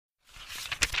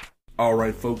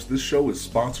Alright folks, this show is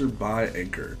sponsored by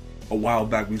Anchor. A while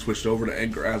back we switched over to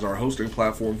Anchor as our hosting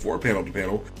platform for Panel to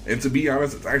Panel, and to be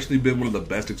honest, it's actually been one of the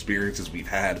best experiences we've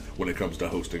had when it comes to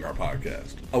hosting our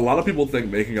podcast. A lot of people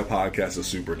think making a podcast is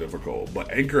super difficult,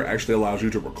 but Anchor actually allows you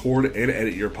to record and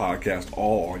edit your podcast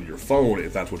all on your phone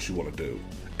if that's what you want to do.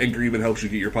 Anchor even helps you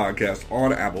get your podcast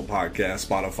on Apple Podcasts,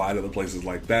 Spotify, and other places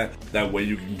like that. That way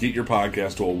you can get your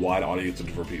podcast to a wide audience of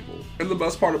different people. And the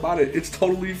best part about it, it's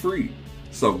totally free.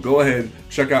 So go ahead,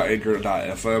 check out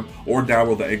Anchor.fm or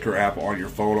download the Anchor app on your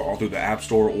phone or through the App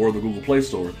Store or the Google Play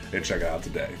Store and check it out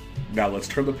today. Now let's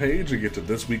turn the page and get to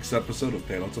this week's episode of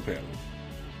Panel to Panel.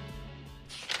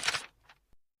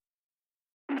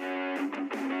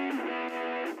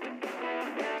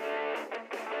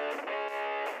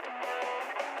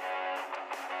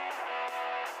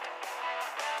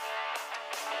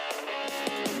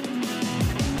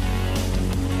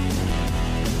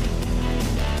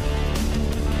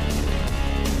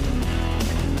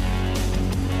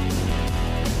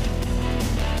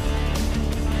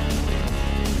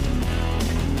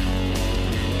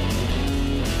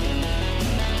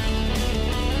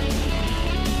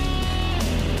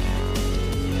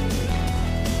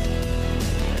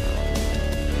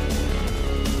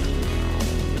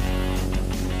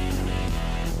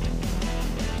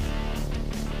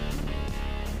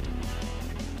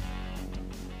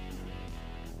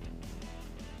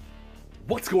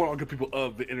 What's going on, good people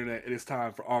of the internet? It is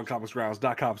time for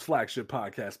OnComicsGrounds.com's flagship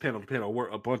podcast, Panel to Panel, where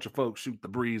a bunch of folks shoot the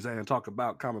breeze and talk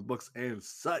about comic books and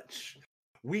such.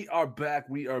 We are back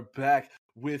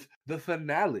with the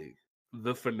finale,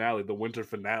 the winter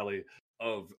finale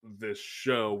of this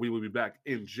show. We will be back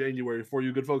in January for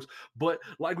you, good folks. But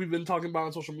like we've been talking about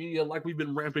on social media, like we've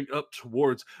been ramping up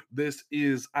towards, this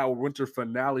is our winter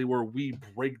finale where we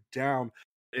break down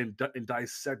and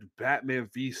dissect Batman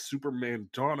v Superman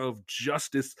Dawn of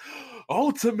Justice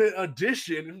Ultimate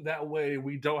Edition. That way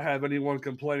we don't have anyone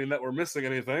complaining that we're missing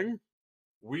anything.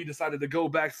 We decided to go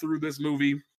back through this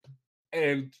movie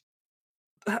and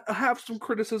have some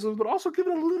criticisms, but also give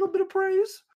it a little bit of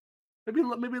praise. Maybe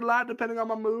a lot, depending on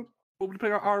my mood, or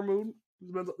depending on our mood.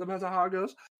 Depends on how it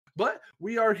goes. But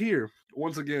we are here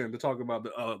once again to talk about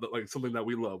like something that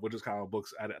we love, which is comic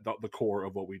books at the core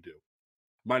of what we do.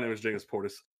 My name is James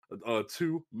Portis.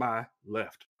 To my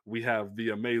left, we have the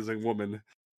amazing woman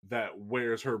that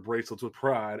wears her bracelets with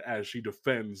pride as she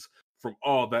defends from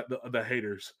all the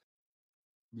haters.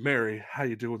 Mary, how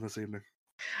you doing this evening?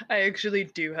 I actually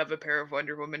do have a pair of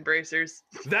Wonder Woman bracers.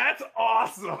 That's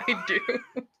awesome! I do.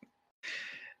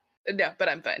 No, but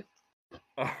I'm fine.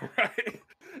 All right.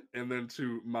 And then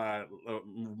to my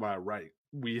right,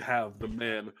 we have the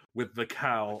man with the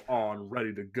cowl on,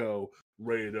 ready to go,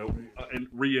 ready to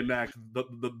reenact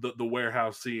the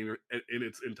warehouse scene in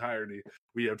its entirety.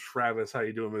 We have Travis. How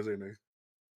you doing this evening?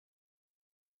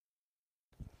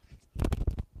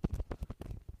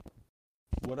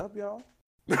 What up, y'all?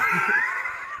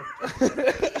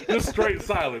 Just straight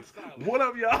silence. What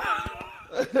up, y'all?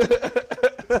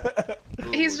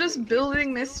 He's just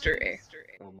building mystery.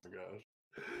 Oh my gosh.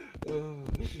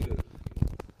 Shit.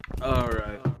 All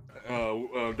right.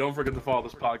 Don't forget to follow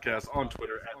this podcast on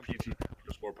Twitter at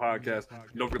PT_podcast.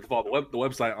 Don't forget to follow the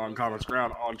website on Comics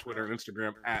Ground on Twitter and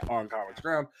Instagram at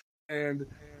OnComicsGround. And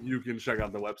you can check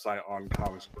out the website on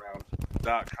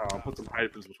comicsground.com. Put some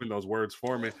hyphens between those words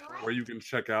for me, where you can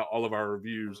check out all of our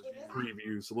reviews,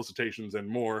 previews, solicitations, and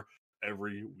more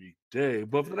every weekday.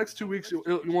 But for the next 2 weeks, you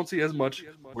won't see as much.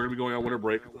 We're going to be going on winter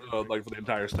break, like for the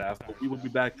entire staff. But we will be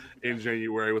back in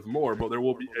January with more. But there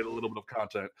will be a little bit of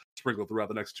content sprinkled throughout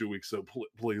the next 2 weeks. So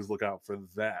please look out for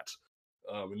that.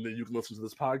 And then you can listen to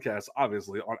this podcast,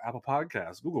 obviously, on Apple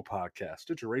Podcasts, Google Podcasts,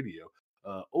 Stitcher Radio,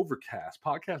 Overcast,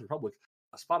 Podcast Republic,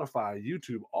 Spotify,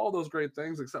 YouTube, all those great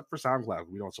things, except for SoundCloud.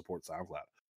 We don't support SoundCloud.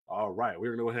 All right,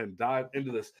 we're going to go ahead and dive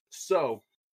into this. So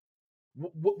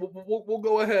we'll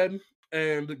go ahead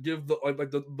and give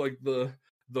the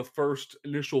first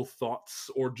initial thoughts,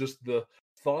 or just the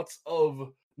thoughts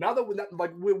of, now that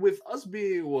with us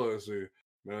being, what is it,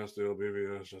 Man of Steel,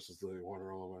 BVS, Justice League,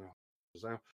 Wonder Woman,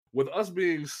 with us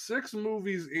being 6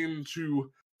 movies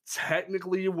into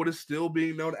technically what is still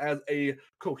being known as a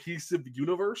cohesive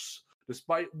universe,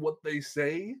 despite what they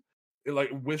say,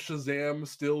 like with Shazam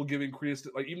still giving credence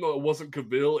to, like, even though it wasn't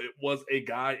Cavill, it was a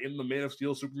guy in the Man of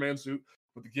Steel Superman suit,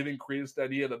 with giving credence to the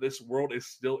idea that this world is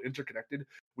still interconnected.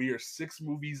 We are 6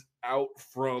 movies out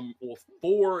from, well,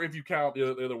 4 if you count the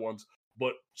other ones,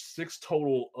 but 6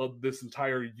 total of this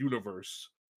entire universe.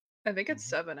 I think it's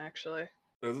 7, actually.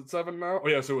 Is it 7 now? Oh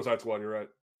yeah, Suicide Squad, you're right.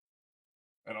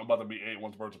 And I'm about to be 8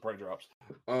 once Birds of Prey drops.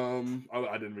 I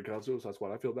didn't even count Suicide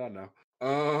Squad. I feel bad now.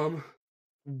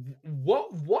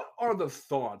 what are the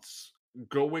thoughts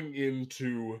going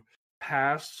into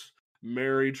past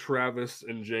Mary, Travis,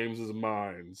 and James's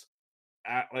minds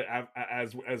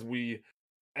as we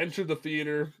enter the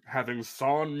theater, having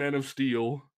saw Man of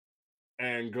Steel,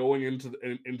 and going into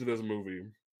this movie?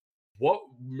 What,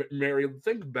 Mary?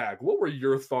 Think back. What were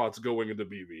your thoughts going into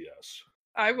BVS?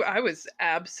 I was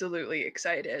absolutely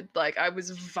excited. Like, I was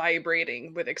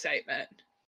vibrating with excitement.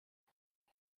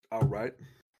 All right.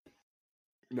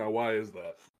 Now, why is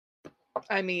that?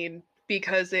 I mean,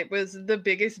 because it was the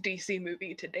biggest DC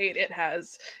movie to date. It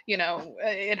has,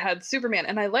 it had Superman,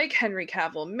 and I like Henry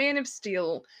Cavill. Man of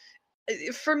Steel,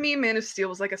 for me, Man of Steel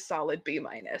was like a solid B-.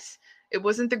 It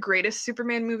wasn't the greatest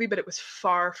Superman movie, but it was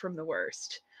far from the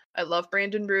worst. I love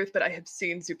Brandon Routh, but I have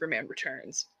seen Superman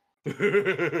Returns.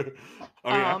 I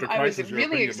was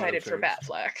really excited for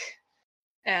Batfleck.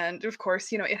 And of course,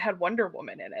 it had Wonder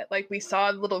Woman in it. Like, we saw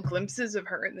little glimpses of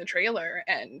her in the trailer.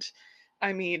 And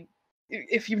I mean,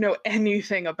 if you know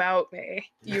anything about me,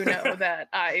 you know that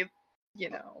I,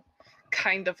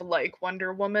 kind of like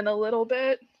Wonder Woman a little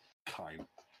bit. Kind.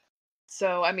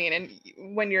 So, I mean, and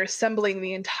when you're assembling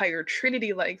the entire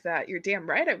Trinity like that, you're damn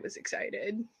right I was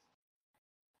excited.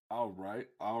 All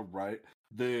right.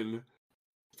 Then,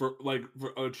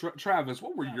 Travis,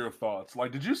 what were your thoughts?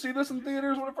 Like, did you see this in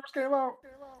theaters when it first came out?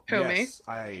 Who, Yes,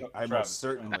 me? I most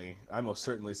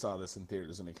certainly saw this in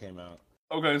theaters when it came out.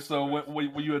 Okay, so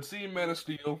when you had seen Man of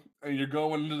Steel and you're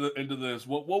going into this,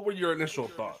 what were your initial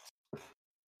thoughts?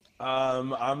 I'm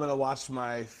gonna watch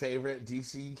my favorite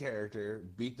DC character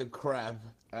beat the crap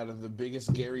out of the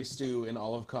biggest Gary Stu in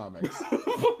all of comics.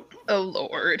 Oh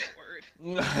Lord.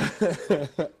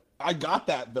 I got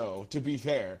that though, to be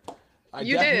fair. I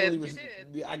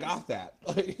got that.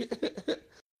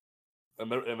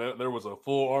 and there was a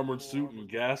full armored suit and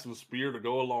gas and spear to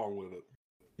go along with it.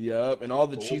 Yep, and all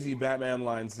the cheesy Batman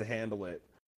lines to handle it.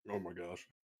 Oh my gosh.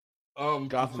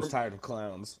 Gotham's tired of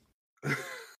clowns.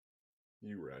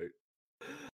 You right.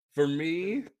 For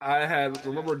me, I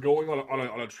remember going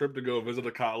on a trip to go visit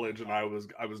a college, and I was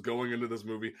going into this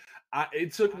movie.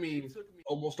 It took me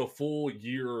almost a full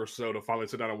year or so to finally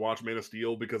sit down and watch Man of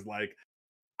Steel, because like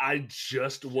I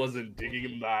just wasn't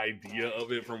digging the idea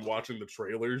of it from watching the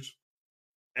trailers,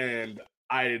 and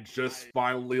I just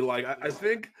finally I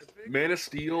think Man of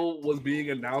Steel was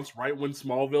being announced right when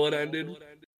Smallville had ended,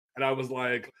 and I was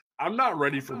like, I'm not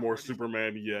ready for more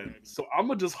Superman yet, so I'm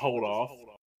gonna just hold off.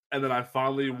 And then I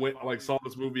finally saw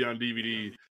this movie on DVD,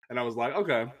 and I was like,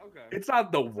 okay, it's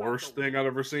not the worst thing I've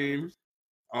ever seen.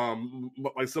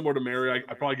 But similar to Mary,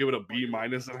 I probably give it a B- in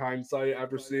hindsight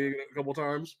after seeing it a couple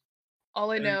times.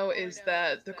 All I know is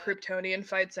that the Kryptonian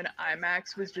fights in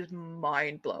IMAX was just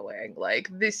mind-blowing. Like,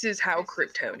 this is how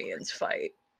Kryptonians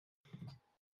fight.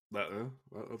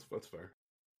 That's fair.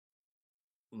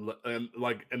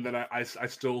 And then I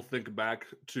still think back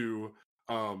to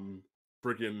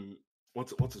freaking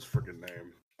what's his freaking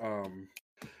name?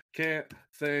 Can't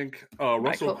think.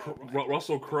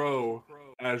 Russell Crowe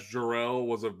as Jor-El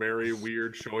was a very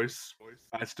weird choice.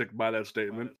 I stick by that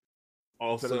statement.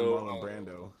 Also,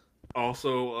 Brando.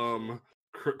 Also,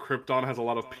 Krypton has a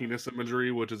lot of penis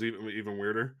imagery, which is even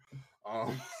weirder.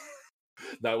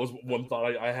 That was one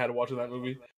thought I had watching that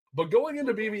movie. But going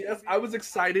into BVS, I was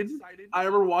excited. I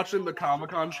remember watching the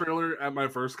Comic-Con trailer at my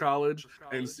first college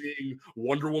and seeing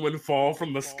Wonder Woman fall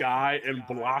from the sky and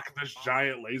block this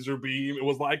giant laser beam. It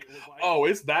was like, oh,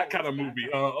 it's that kind of movie.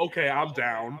 Okay, I'm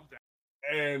down.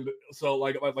 And so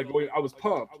I was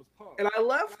pumped. And I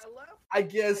left, I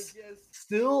guess,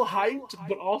 still hyped,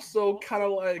 but also kind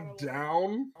of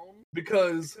down,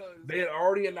 because they had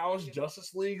already announced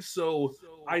Justice League, so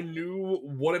I knew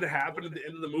what had happened at the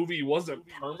end of the movie wasn't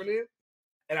permanent,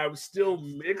 and I was still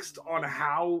mixed on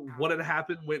how what had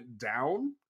happened went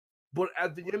down. But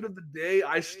at the end of the day,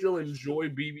 I still enjoy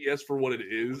BVS for what it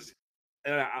is,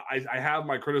 and I have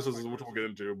my criticisms, which we'll get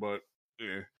into, but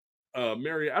yeah.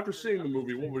 Mary, after seeing the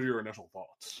movie, what were your initial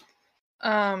thoughts?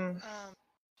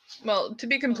 Well, to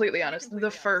be completely honest,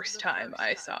 the first time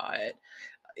I saw it,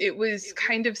 it was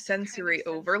kind of sensory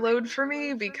overload for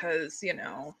me, because,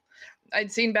 I'd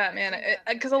seen Batman,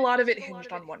 because a lot of it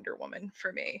hinged on Wonder Woman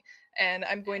for me. And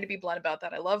I'm going to be blunt about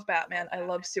that. I love Batman, I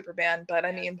love Superman, but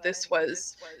I mean, this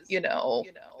was,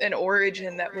 an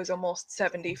origin that was almost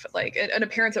 70, an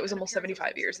appearance that was almost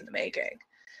 75 years in the making.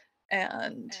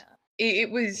 And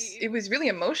it was really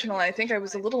emotional. I think I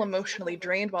was a little emotionally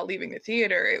drained while leaving the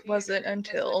theater. It wasn't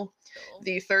until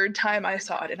the third time I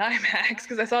saw it in IMAX,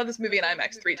 because I saw this movie in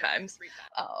IMAX 3 times,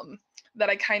 that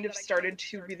I kind of started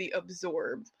to really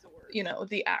absorb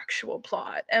the actual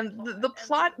plot. And the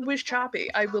plot was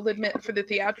choppy. I will admit, for the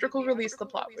theatrical release, the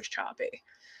plot was choppy.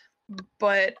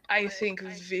 But I think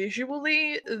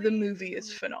visually, the movie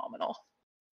is phenomenal.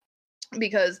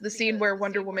 Because the scene where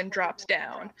Wonder Woman drops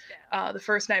down, the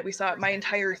first night we saw it, my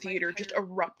entire theater just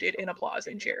erupted in applause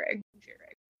and cheering.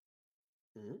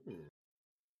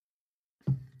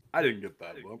 I didn't get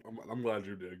that. I'm glad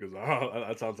you did, because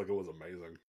that sounds like it was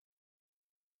amazing.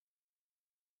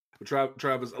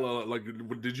 Travis, like,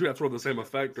 did you have sort of the same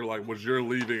effect, or like, was your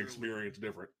leaving experience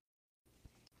different?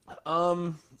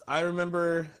 I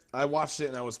remember I watched it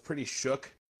and I was pretty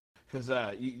shook, because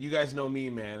you guys know me,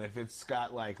 man. If it's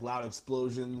got like loud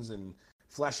explosions and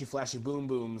flashy boom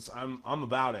booms, I'm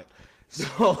about it.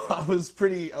 So I was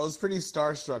pretty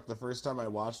starstruck the first time I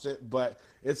watched it, but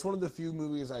it's one of the few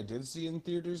movies I did see in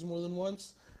theaters more than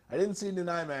once. I didn't see it in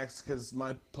IMAX because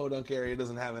my podunk area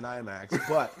doesn't have an IMAX,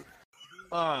 but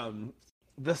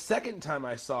the second time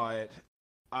I saw it,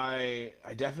 I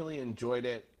definitely enjoyed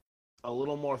it a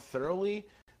little more thoroughly.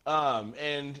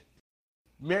 And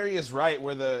Mary is right,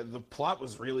 where the plot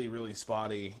was really, really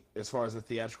spotty as far as the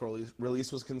theatrical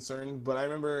release was concerned. But I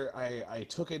remember I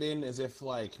took it in as if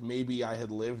like maybe I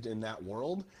had lived in that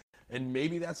world, and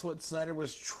maybe that's what Snyder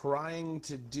was trying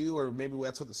to do, or maybe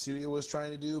that's what the studio was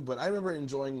trying to do. But I remember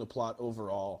enjoying the plot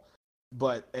overall,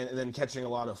 and then catching a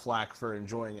lot of flack for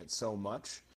enjoying it so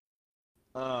much.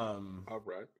 All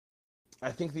right.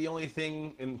 I think the only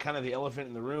thing, and kind of the elephant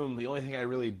in the room, the only thing I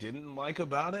really didn't like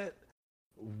about it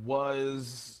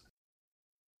was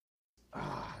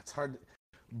it's hard.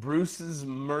 Bruce's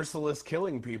merciless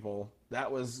killing people.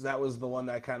 That was the one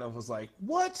that kind of was like,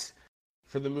 what,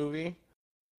 for the movie.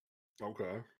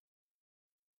 Okay.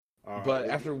 But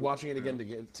after watching it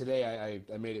again today,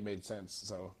 I made sense.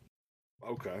 So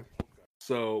okay.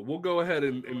 So we'll go ahead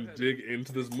and dig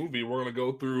into this movie. We're gonna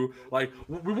go through, like,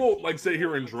 we won't like sit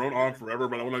here and drone on forever,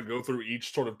 but I want to go through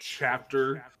each sort of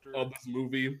chapter of this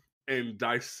movie and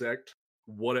dissect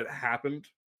what had happened,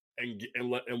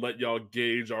 and let y'all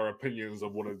gauge our opinions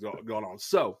of what has gone on.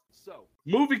 So,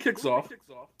 movie kicks off,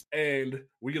 and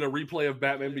we get a replay of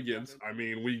Batman Begins. I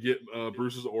mean, we get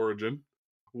Bruce's origin,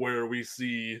 where we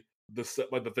see the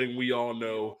thing we all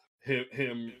know,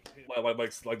 him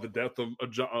like the death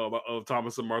of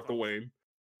Thomas and Martha Wayne.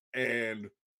 And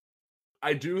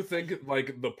I do think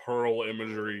like the Pearl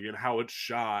imagery and how it's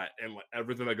shot and like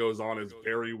everything that goes on is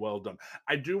very well done.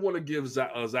 I do want to give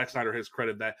Zack Snyder his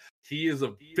credit that he is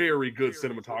a very good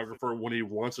cinematographer. When he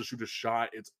wants to shoot a shot,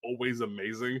 it's always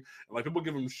amazing. And like, people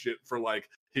give him shit for like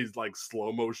his like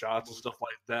slow-mo shots and stuff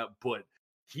like that, but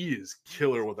he is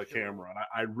killer with a camera, and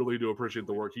I really do appreciate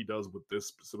the work he does with this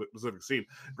specific scene.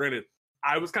 Granted,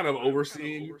 I was kind of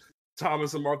overseeing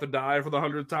Thomas and Martha die for the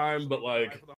 100th time, but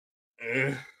like,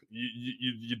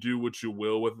 you do what you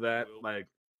will with that. Like,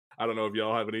 I don't know if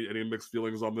y'all have any mixed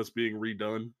feelings on this being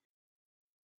redone.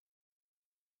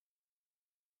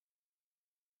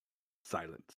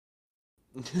 Silence.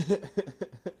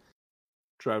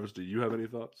 Travis, do you have any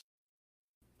thoughts?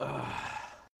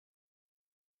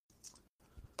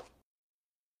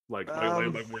 Like,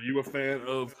 were you a fan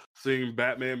of seeing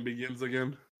Batman Begins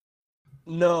again?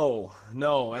 No, and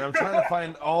I'm trying to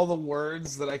find all the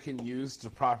words that I can use to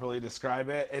properly describe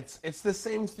it. It's the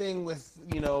same thing with,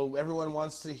 everyone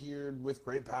wants to hear with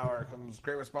great power comes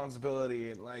great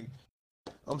responsibility, and like,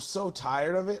 I'm so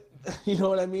tired of it. You know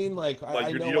what I mean? Like I know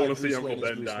you don't why want to see Bruce Uncle Wayne is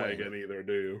Ben Bruce die Wayne. again either,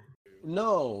 do you?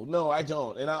 No, I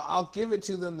don't. And I'll give it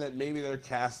to them that maybe their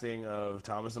casting of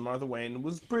Thomas and Martha Wayne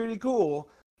was pretty cool.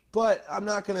 But I'm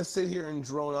not going to sit here and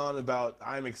drone on about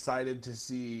I'm excited to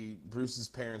see Bruce's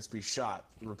parents be shot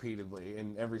repeatedly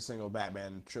in every single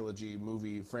Batman trilogy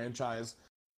movie franchise.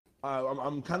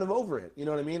 I'm kind of over it. You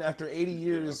know what I mean? After 80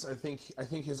 years, I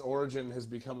think his origin has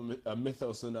become a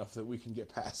mythos enough that we can get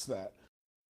past that.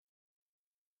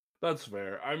 That's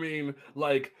fair. I mean,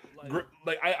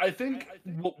 I think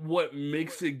what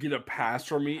makes it get a pass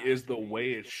for me is the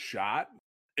way it's shot.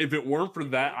 If it weren't for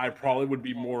that, I probably would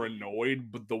be more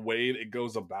annoyed. But the way it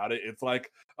goes about it, it's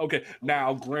like, okay,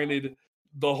 now granted,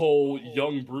 the whole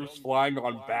young Bruce flying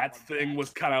on bats thing was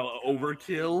kind of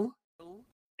overkill,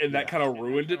 and that kind of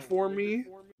ruined it for me,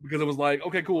 because it was like,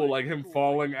 okay, cool, like him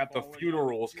falling at the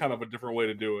funeral is kind of a different way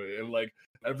to do it, and like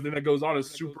everything that goes on is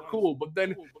super cool. But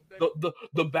then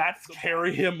the bats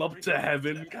carry him up to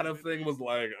heaven kind of thing was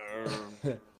like,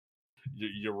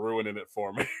 you're ruining it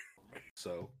for me.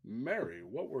 So, Mary,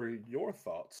 what were your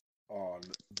thoughts on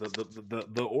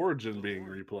the origin being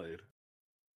replayed?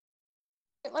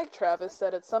 Like Travis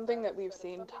said, it's something that we've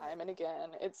seen time and again.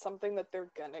 It's something that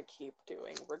they're gonna keep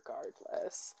doing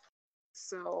regardless.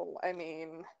 So, I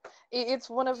mean, it's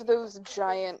one of those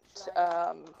giant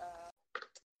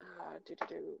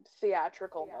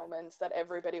theatrical moments that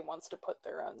everybody wants to put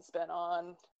their own spin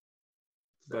on.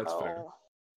 That's fair.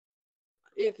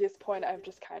 At this point, I've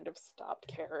just kind of stopped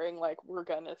caring. Like, we're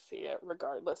gonna see it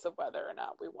regardless of whether or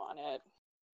not we want it.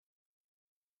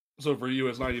 So for you,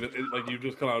 it's not even like you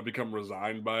just kind of become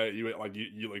resigned by it. You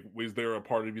like, was there a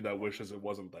part of you that wishes it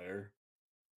wasn't there?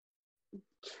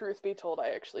 Truth be told, I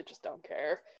actually just don't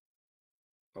care.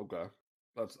 Okay,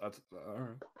 that's all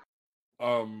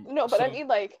right. No, but I mean,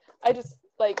 like, I just,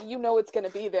 like, it's gonna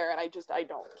be there, and I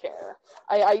don't care.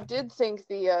 I did think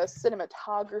the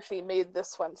cinematography made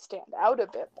this one stand out a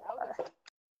bit more.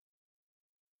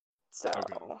 So.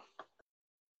 Okay.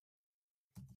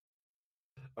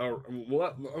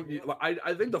 Well,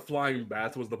 I think the flying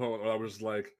bats was the point where I was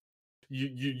like,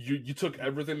 you took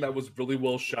everything that was really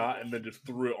well shot and then just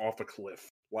threw it off a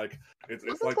cliff. Like it's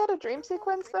Wasn't like that a dream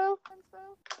sequence though?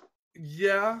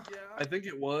 yeah, I think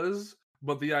it was.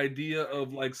 But the idea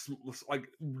of like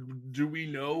do we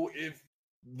know if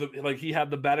he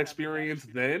had the bad experience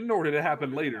then, or did it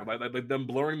happen later? Like them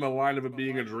blurring the line of it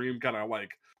being a dream kind of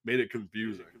like made it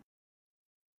confusing.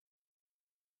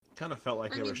 Kind of felt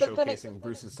like they were showcasing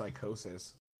Bruce's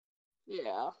psychosis.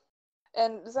 Yeah.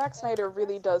 And Zack Snyder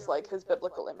really does like his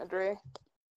biblical imagery.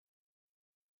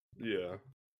 Yeah.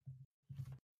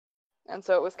 And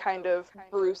so it was kind of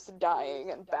Bruce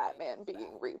dying and Batman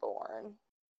being reborn.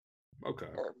 Okay.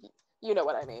 Or, you know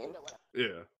what I mean.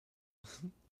 Yeah.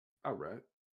 All right.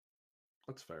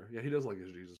 That's fair. Yeah, he does like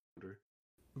his Jesus imagery.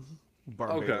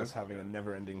 Barbados having a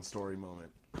never-ending story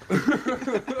moment.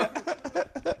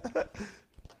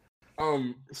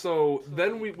 So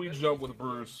then we jump with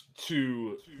Bruce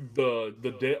to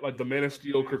the Man of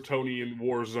Steel Kryptonian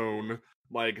war zone,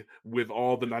 like with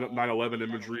all the 9/11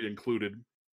 imagery included,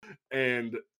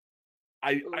 and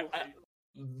I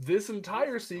this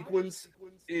entire sequence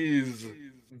is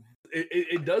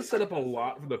it does set up a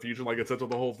lot for the future. Like it sets up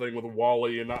the whole thing with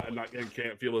Wally and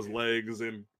can't feel his legs,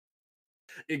 and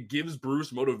it gives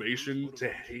Bruce motivation to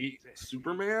hate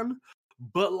Superman,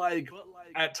 but like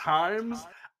at times.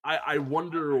 I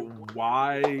wonder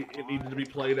why it needed to be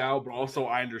played out, but also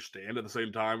I understand at the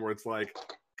same time where it's like,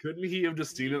 couldn't he have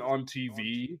just seen it on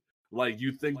TV? Like,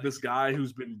 you think this guy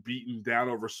who's been beaten down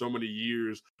over so many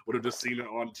years would have just seen it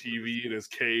on TV in his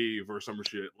cave or some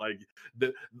shit? Like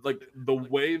the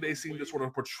way they seem to sort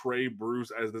of portray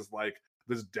Bruce as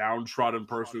this downtrodden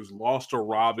person who's lost a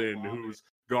Robin, who's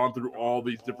gone through all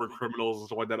these different criminals and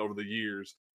stuff like that over the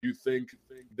years. You think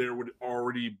there would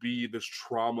already be this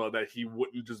trauma that he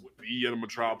wouldn't just be in a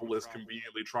metropolis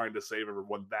conveniently trying to save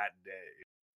everyone that day.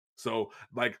 So,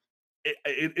 like,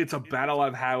 it's a battle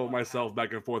I've had with myself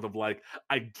back and forth of, like,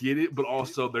 I get it, but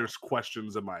also there's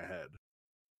questions in my head.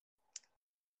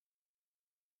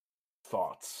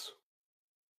 Thoughts?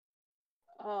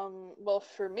 Well,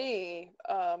 for me,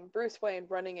 Bruce Wayne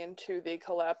running into the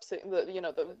collapsing,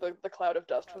 the cloud of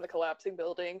dust from the collapsing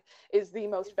building is the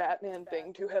most Batman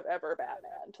thing to have ever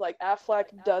Batmaned. Like, Affleck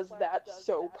does that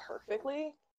so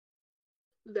perfectly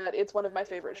that it's one of my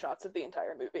favorite shots of the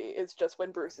entire movie, is just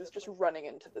when Bruce is just running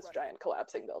into this giant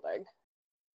collapsing building.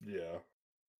 Yeah.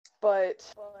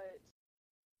 But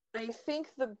I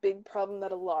think the big problem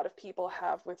that a lot of people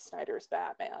have with Snyder's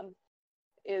Batman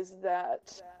is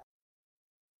that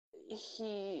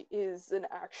he is an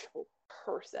actual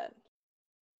person.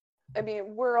 I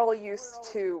mean, we're all used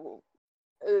to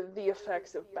the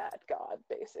effects of Bad God,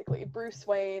 basically. Bruce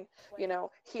Wayne,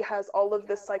 he has all of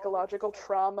this psychological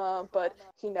trauma, but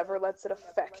he never lets it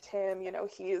affect him.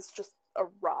 He is just a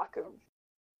rock of,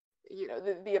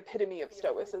 the epitome of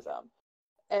stoicism.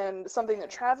 And something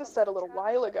that Travis said a little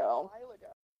while ago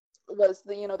was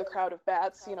the crowd of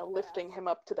bats, lifting him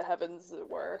up to the heavens, as it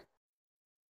were.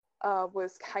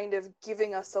 Was kind of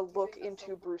giving us a look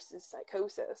into Bruce's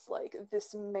psychosis. Like,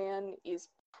 this man is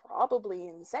probably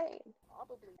insane.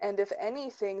 And if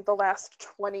anything, the last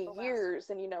 20 years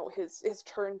and, his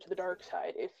turn to the dark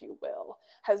side, if you will,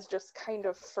 has just kind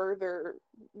of further,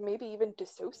 maybe even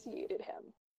dissociated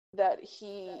him. That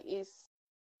he is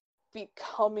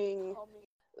becoming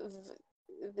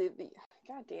the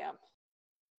goddamn.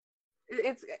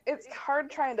 It's hard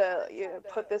trying to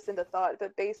put this into thought,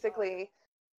 but basically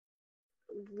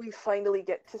we finally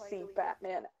get to see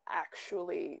Batman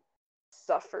actually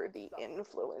suffer the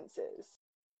influences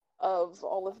of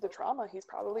all of the trauma he's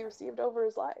probably received over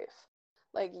his life.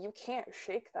 Like, you can't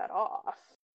shake that off.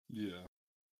 Yeah.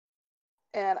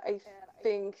 And I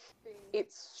think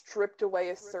it stripped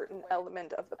away a certain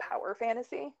element of the power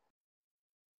fantasy.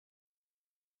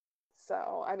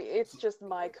 So, I mean, it's just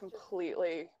my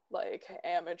completely, like,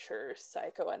 amateur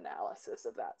psychoanalysis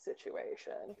of that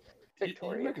situation.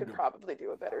 Victoria make a could good probably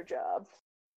do a better job.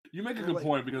 You make a good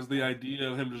point, because the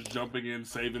idea of him just jumping in,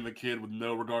 saving the kid with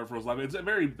no regard for his life, it's a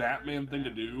very Batman thing to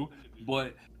do,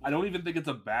 but I don't even think it's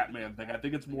a Batman thing. I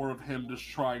think it's more of him just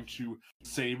trying to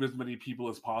save as many people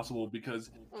as possible,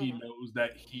 because he knows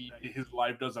that his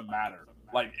life doesn't matter.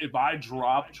 Like, if I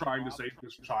drop trying to save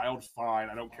this child, fine,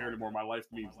 I don't care anymore, my life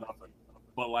means nothing.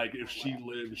 But, like, if she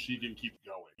lives, she can keep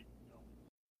going.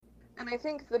 And I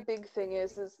think the big thing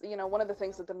is, you know, one of the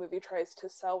things that the movie tries to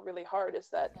sell really hard is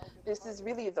that this is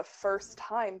really the first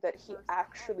time that he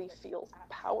actually feels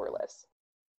powerless.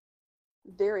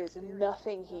 There is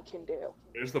nothing he can do.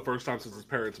 It's the first time since his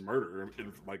parents' murder,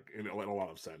 in a lot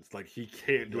of sense. Like, he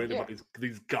can't do anything about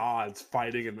these gods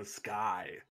fighting in the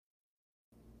sky.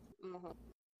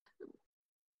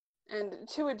 And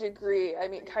to a degree, I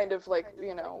mean, kind of like,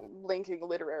 you know, linking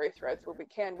literary threads where we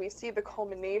can, we see the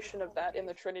culmination of that in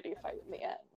the Trinity fight in the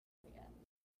end.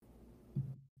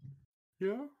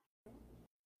 Yeah.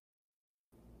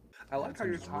 I like how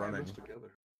you're tying this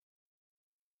together.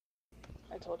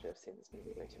 I told you I've seen this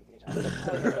movie way too many times.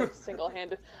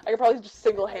 I could probably just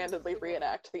single-handedly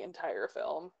reenact the entire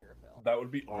film. That would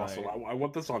be awesome. Right. I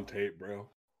want this on tape, bro.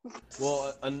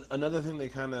 Well, another thing they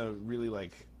kind of really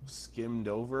like skimmed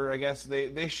over, I guess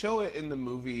they show it in the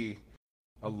movie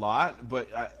a lot, but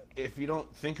if you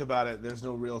don't think about it, there's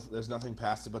nothing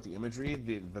past about the imagery.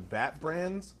 The bat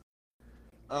brands,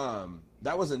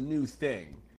 that was a new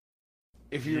thing.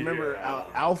 If you remember,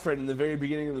 Alfred in the very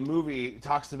beginning of the movie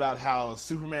talks about how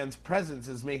Superman's presence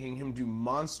is making him do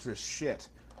monstrous shit.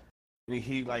 And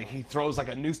he throws like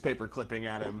a newspaper clipping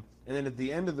at him, and then at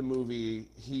the end of the movie,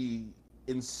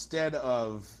 instead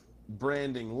of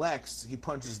branding Lex, he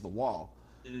punches the wall.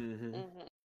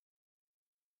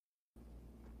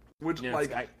 Which, yeah,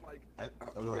 like,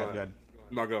 go ahead.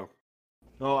 No, go.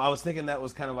 No, I was thinking that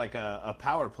was kind of like a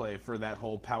power play for that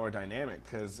whole power dynamic,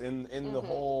 because in the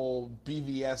whole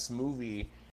BVS movie,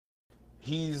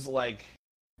 he's like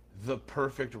the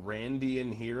perfect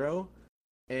Randian hero,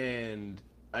 and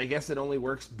I guess it only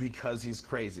works because he's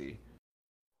crazy.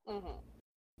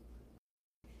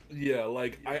 Yeah,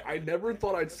 like, I never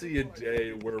thought I'd see a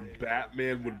day where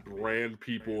Batman would brand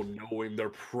people knowing they're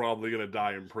probably gonna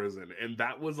die in prison, and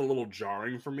that was a little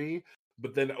jarring for me.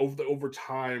 But then over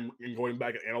time, and going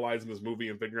back and analyzing this movie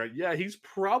and figuring out, yeah, he's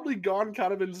probably gone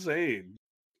kind of insane.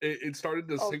 It started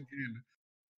to sink in.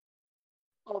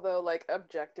 Although, like,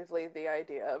 objectively, the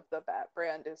idea of the Bat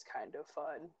brand is kind of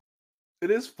fun.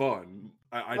 It is fun.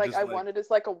 I want it as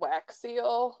like a wax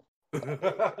seal.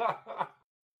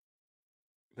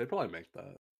 They'd probably make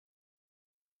that.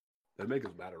 They'd make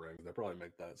his Batarang. They'd probably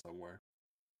make that somewhere.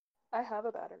 I have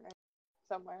a Batarang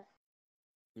somewhere.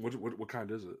 What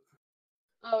kind is it?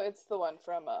 Oh, it's the one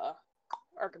from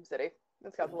Arkham City.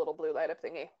 It's got the little blue light up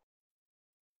thingy.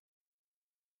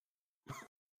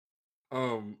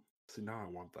 See, now I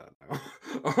want that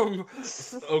now.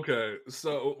 Okay,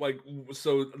 so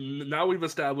now we've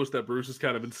established that Bruce is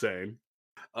kind of insane.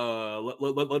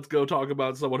 Let's go talk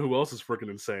about someone who else is freaking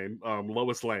insane.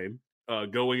 Lois Lane,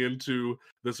 going into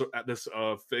this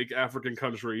fake African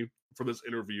country for this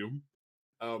interview,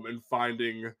 and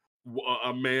finding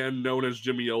a man known as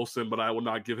Jimmy Olsen, but I will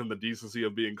not give him the decency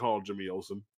of being called Jimmy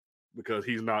Olsen, because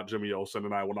he's not Jimmy Olsen,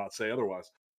 and I will not say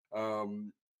otherwise.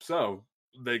 So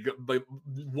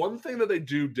one thing that they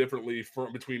do differently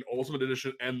between Ultimate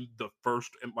Edition and the first,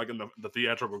 and like in the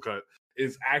theatrical cut,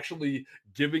 is actually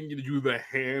giving you the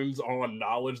hands-on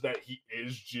knowledge that he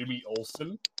is Jimmy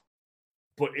Olsen.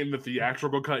 But in the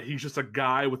theatrical cut, he's just a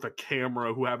guy with a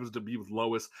camera who happens to be with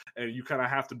Lois, and you kind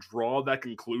of have to draw that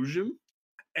conclusion.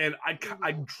 And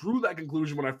I drew that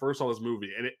conclusion when I first saw this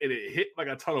movie, and it hit like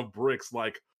a ton of bricks,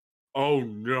 like, oh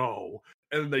no.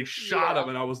 And then they shot him,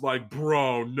 and I was like,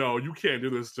 bro, no, you can't do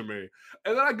this to me.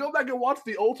 And then I go back and watch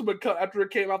the Ultimate Cut after it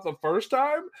came out the first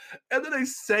time, and then they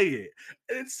say it.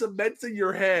 And it cements in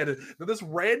your head that this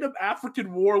random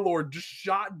African warlord just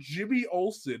shot Jimmy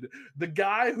Olsen, the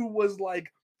guy who was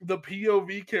like the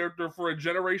POV character for a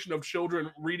generation of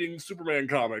children reading Superman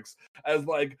comics, as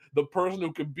like the person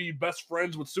who could be best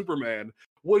friends with Superman,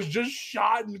 was just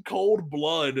shot in cold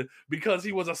blood because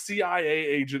he was a CIA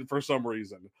agent for some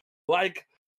reason. Like,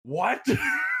 what?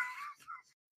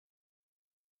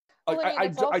 I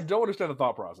don't understand the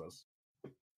thought process.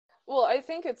 Well, I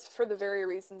think it's for the very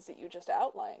reasons that you just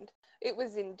outlined. It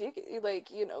was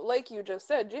like you just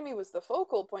said, Jimmy was the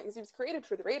focal point because he was created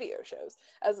for the radio shows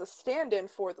as a stand-in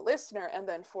for the listener and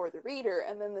then for the reader,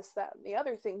 and then this, that, and the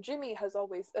other thing. Jimmy has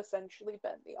always essentially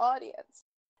been the audience.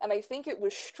 And I think it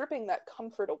was stripping that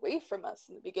comfort away from us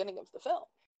in the beginning of the film.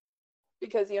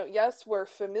 Because, yes, we're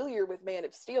familiar with Man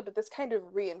of Steel, but this kind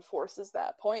of reinforces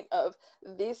that point of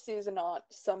this is not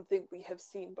something we have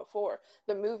seen before.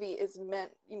 The movie is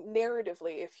meant,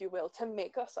 narratively, if you will, to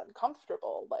make us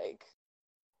uncomfortable, like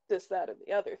this, that, and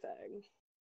the other thing.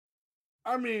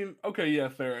 I mean, okay, yeah,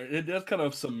 fair. It does kind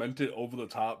of cement it over the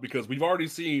top because we've already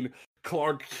seen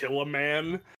Clark kill a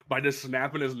man by just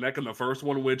snapping his neck in the first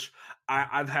one, which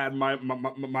I've had my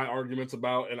arguments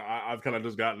about, and I've kind of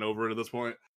just gotten over it at this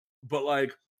point. But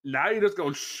like, now you're just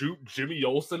gonna shoot Jimmy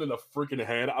Olsen in the freaking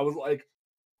head. I was like,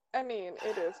 I mean,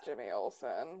 it is Jimmy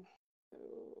Olsen.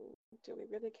 Do we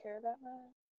really care that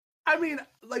much? I mean,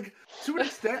 like, to an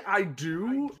extent, I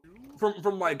do.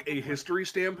 From like a history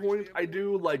standpoint, I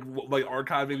do like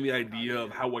archiving the idea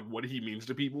of how like what he means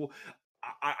to people.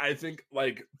 I think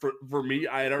like for me,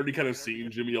 I had already kind of seen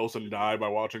Jimmy Olsen die by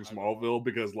watching Smallville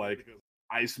because like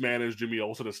Iceman as Jimmy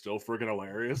Olsen is still freaking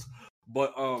hilarious.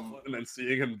 But and then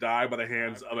seeing him die by the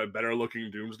hands of a better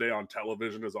looking Doomsday on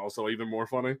television is also even more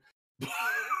funny.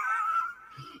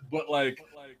 But like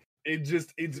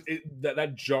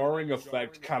that jarring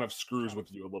effect kind of screws with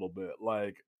you a little bit.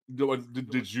 Like,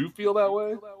 did you feel that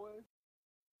way?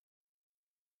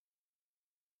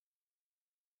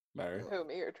 Mary? Who,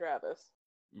 me or Travis?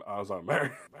 I was on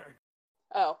Mary.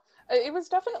 Oh, it was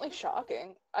definitely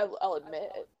shocking, I'll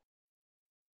admit.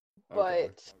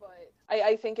 But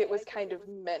I think it was kind of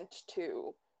meant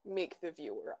to make the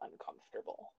viewer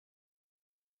uncomfortable.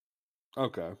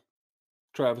 Okay.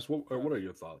 Travis, what are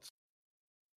your thoughts?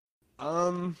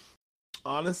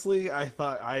 Honestly, I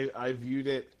thought I viewed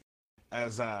it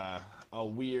as a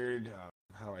weird,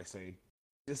 how do I say,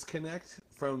 disconnect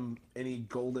from any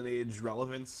golden age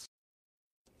relevance.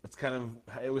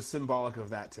 It was symbolic of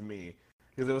that to me.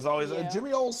 Because it was always,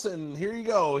 Jimmy Olsen, here you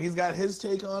go. He's got his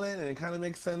take on it, and it kind of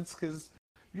makes sense because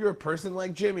you're a person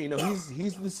like Jimmy. No,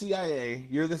 he's the CIA,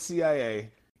 you're the CIA,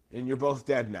 and you're both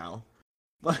dead now.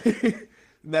 Like,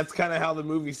 that's kind of how the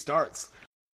movie starts.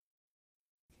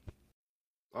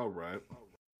 All right.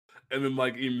 And then,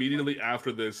 like, immediately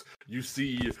after this, you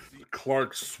see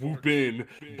Clark swoop in,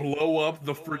 blow up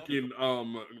the freaking,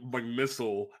 like,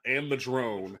 missile and the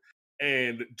drone,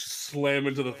 and just slam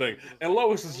into the thing. And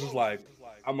Lois is just like,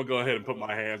 I'm gonna go ahead and put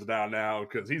my hands down now,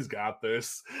 because he's got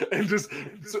this. And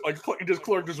Clark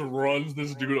just runs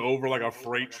this dude over like a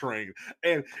freight train.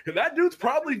 And that dude's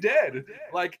probably dead.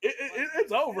 Like,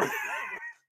 it's over.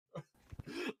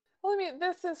 Well, I mean,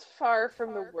 this is far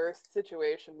from the worst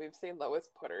situation we've seen Lois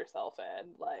put herself in.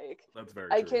 Like, That's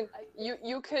very true.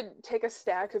 You could take a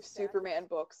stack of Superman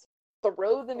books,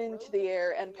 throw them into the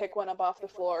air, and pick one up off the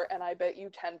floor, and I bet you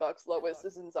 $10 Lois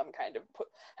is in some kind of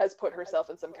has put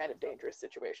herself in some kind of dangerous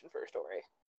situation for a story.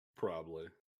 Probably.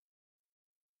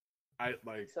 I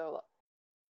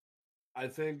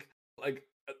think, like,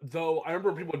 though I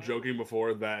remember people joking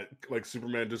before that like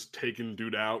Superman just taking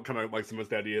dude out kind of like some of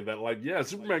the idea that like, yeah,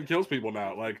 Superman kills people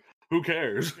now, like, who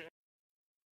cares?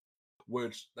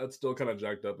 Which that's still kind of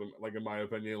jacked up, in my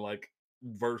opinion. Like,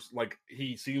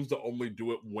 he seems to only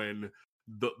do it when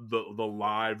the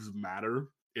lives matter.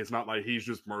 It's not like he's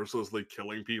just mercilessly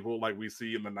killing people like we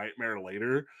see in the Nightmare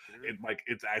later.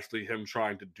 It's actually him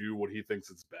trying to do what he thinks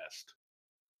is best.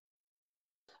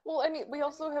 Well, I mean, we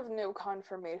also have no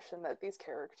confirmation that these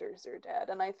characters are dead,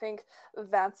 and I think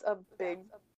that's a big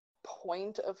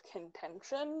point of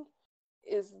contention,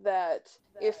 is that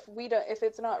if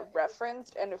it's not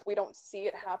referenced and if we don't see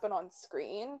it happen on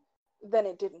screen, then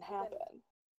it didn't happen.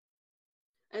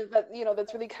 And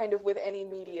that's really kind of with any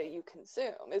media you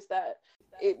consume, is that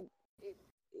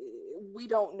we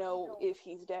don't know if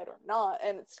he's dead or not,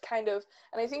 and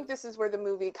I think this is where the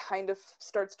movie kind of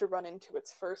starts to run into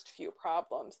its first few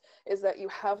problems, is that you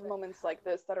have moments like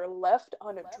this that are left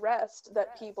unaddressed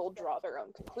that people draw their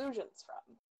own conclusions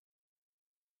from.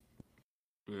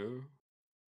 Yeah.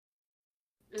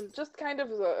 And just kind of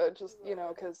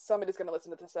because somebody's going to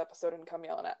listen to this episode and come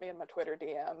yelling at me in my Twitter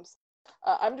DMs.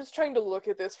 I'm just trying to look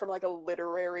at this from like a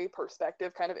literary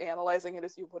perspective, kind of analyzing it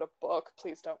as you would a book.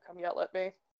 Please don't come yell at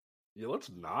me. Yeah, let's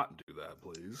not do that,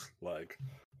 please. Like,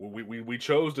 we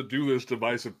chose to do this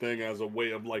divisive thing as a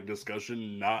way of like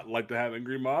discussion, not like to have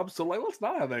angry mobs. So like, let's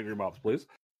not have angry mobs, please.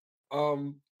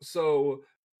 So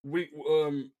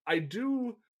I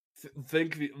do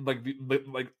think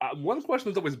one question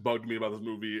that's always bugged me about this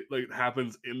movie like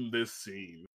happens in this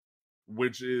scene,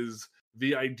 which is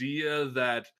the idea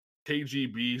that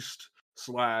KG Beast /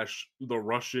 the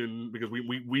Russian, because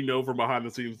we know from behind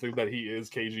the scenes things that he is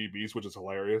KG Beast, which is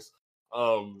hilarious.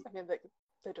 I mean,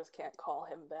 they just can't call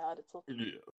him that. It's a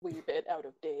wee bit out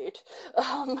of date.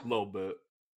 A little bit.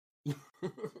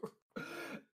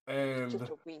 And Just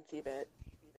a weensy bit.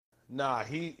 Nah,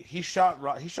 he shot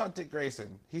Dick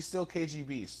Grayson. He's still KG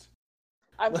Beast.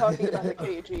 I'm talking about the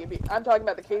KGB. I'm talking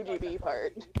about the KGB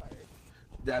part.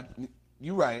 That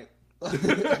you right.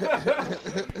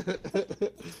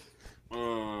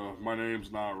 My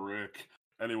name's not Rick.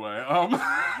 Anyway,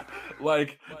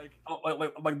 like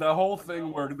the whole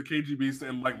thing where the KGB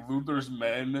and like Luther's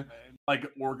men like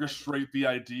orchestrate the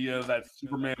idea that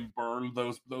Superman burned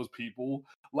those people.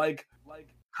 Like,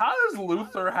 how does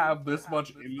Luther have this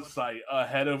much insight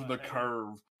ahead of the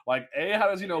curve? Like, A, how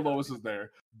does he know Lois is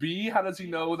there? B, how does he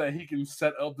know that he can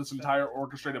set up this entire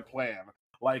orchestrated plan?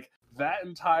 Like, that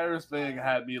entire thing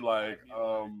had me like,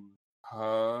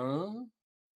 huh?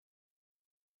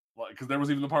 Like, because there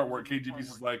was even the part where KGB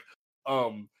is like,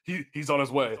 he's on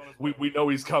his way. We know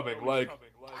he's coming. Like,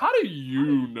 how do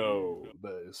you know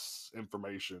this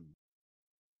information?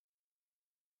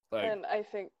 Like, And I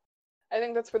think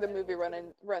that's where the movie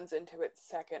runs into its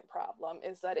second problem,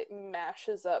 is that it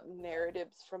mashes up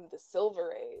narratives from the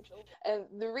Silver Age. And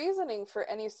the reasoning for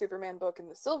any Superman book in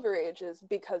the Silver Age is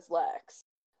because Lex.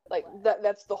 Like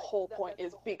that's the whole point,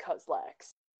 is because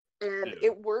Lex. And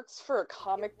it works for a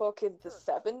comic book in the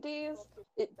 70s.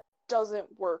 It doesn't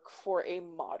work for a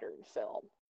modern film.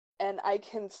 And I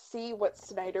can see what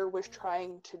Snyder was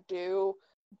trying to do,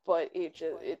 but it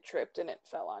tripped and it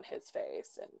fell on his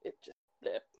face, and it just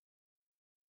blip.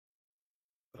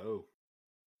 oh,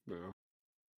 yeah.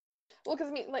 Well, because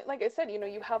I mean, like I said,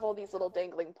 you have all these little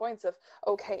dangling points of,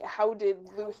 okay, how did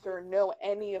Luthor know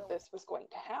any of this was going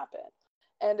to happen?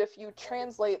 And if you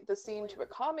translate the scene to a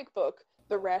comic book,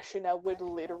 the rationale would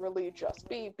literally just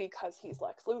be because he's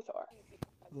Lex Luthor.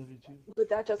 But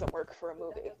that doesn't work for a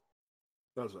movie.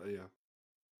 That's right, yeah.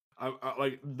 I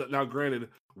like now. Granted,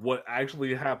 what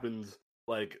actually happens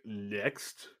like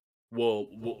next? We'll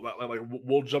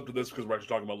jump to this because we're actually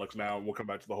talking about Lex now, and we'll come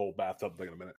back to the whole bathtub thing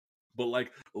in a minute. But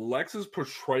like Lex's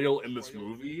portrayal in this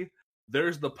movie,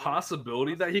 there's the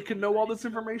possibility that he can know all this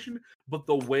information, but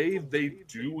the way they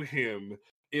do him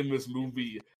in this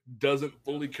movie doesn't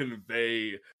fully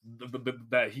convey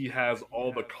that he has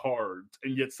all the cards,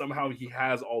 and yet somehow he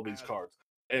has all these cards.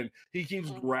 And he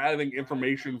keeps grabbing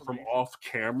information from off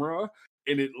camera,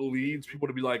 and it leads people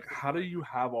to be like, how do you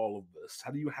have all of this?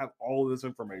 How do you have all of this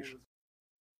information?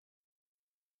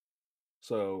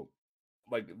 So,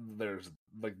 like, there's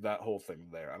like that whole thing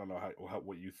there. I don't know how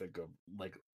what you think of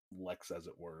like Lex, as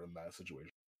it were, in that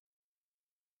situation.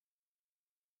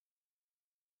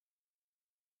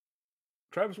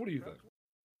 Travis, what do you think?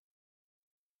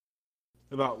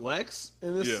 About Lex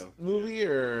in this movie,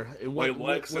 or in like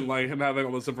Lex and like him having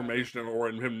all this information, or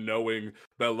in him knowing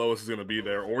that Lois is going to be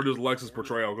there, or just Lex's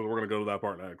portrayal, because we're going to go to that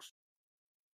part next.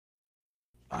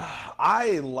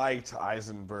 I liked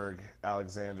Eisenberg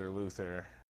Alexander Luthor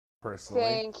personally.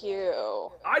 Thank you.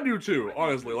 I do too,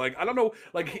 honestly. Like, I don't know,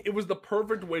 like it was the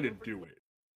perfect way to do it.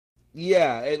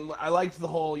 Yeah, and I liked the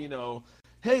whole,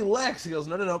 hey Lex. He goes,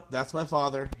 no, that's my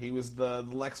father. He was the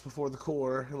Lex before the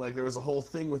Corps. Like there was a whole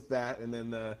thing with that, and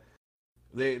then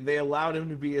they allowed him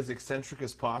to be as eccentric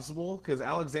as possible, because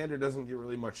Alexander doesn't get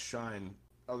really much shine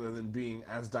other than being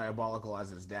as diabolical as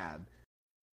his dad.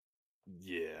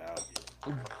 Yeah.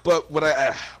 But what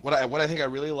I think I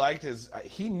really liked is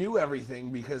he knew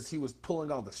everything because he was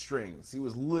pulling all the strings. He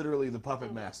was literally the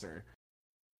puppet master.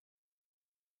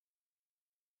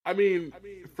 I mean,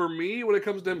 for me, when it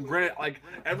comes to him, Grant, like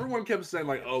everyone kept saying,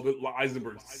 like, "Oh,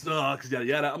 Eisenberg sucks," yada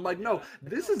yada. I'm like, no,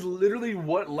 this is literally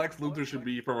what Lex Luthor should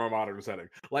be from a modern setting.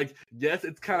 Like, yes,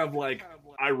 it's kind of like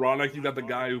ironic you got the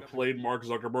guy who played Mark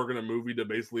Zuckerberg in a movie to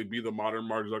basically be the modern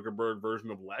Mark Zuckerberg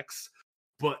version of Lex,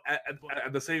 but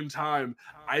at the same time,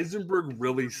 Eisenberg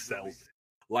really sells it.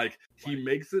 Like, he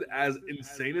makes it as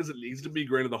insane as it needs to be.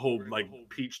 Granted, the whole like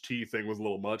peach tea thing was a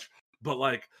little much, but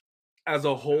like, as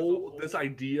a whole, this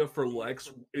idea for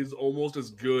Lex is almost as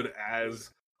good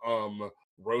as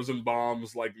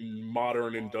Rosenbaum's like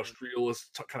modern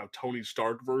industrialist kind of Tony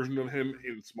Stark version of him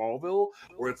in Smallville,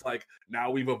 where it's like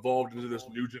now we've evolved into this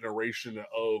new generation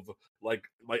of like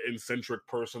eccentric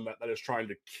person that is trying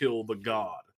to kill the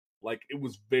god. Like, it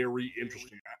was very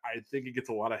interesting. I think it gets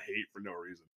a lot of hate for no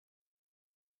reason.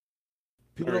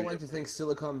 People don't like to think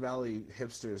Silicon Valley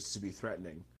hipsters to be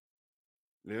threatening.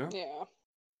 Yeah. Yeah.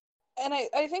 And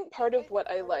I think part of what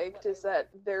I liked is that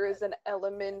there is an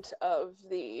element of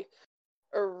the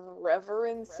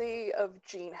irreverency of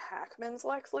Gene Hackman's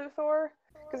Lex Luthor.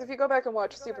 Because if you go back and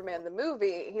watch Superman the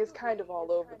movie, he's kind of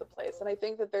all over the place. And I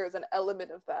think that there's an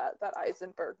element of that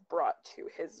Eisenberg brought to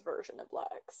his version of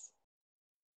Lex.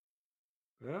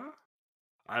 Yeah?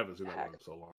 I haven't seen that one in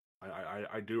so long.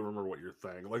 I do remember what you're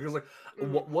saying. Like, it's like,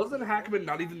 wasn't Hackman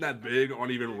not even that big on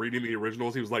even reading the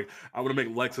originals? He was like, I'm gonna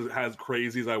make Lex as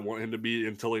crazy as I want him to be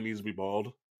until he needs to be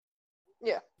bald.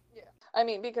 Yeah. I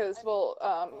mean, because,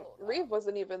 Reeve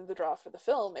wasn't even the draw for the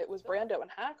film. It was Brando and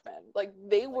Hackman. Like,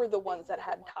 they were the ones that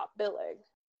had top billing.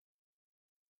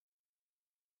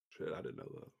 Shit, I didn't know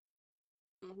that.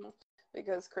 Mm-hmm.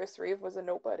 Because Chris Reeve was a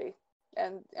nobody.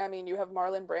 And, I mean, you have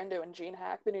Marlon Brando and Gene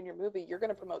Hackman in your movie. You're going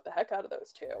to promote the heck out of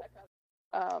those two.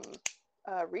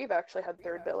 Reeve actually had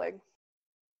third billing.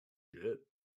 Shit.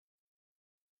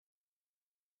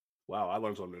 Wow, I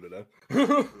learned something new today.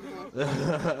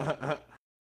 Mm-hmm.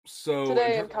 So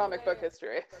today in comic book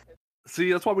history.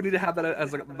 See, that's why we need to have that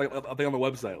as like a thing on the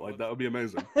website. Like, that would be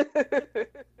amazing.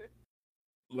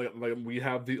 like we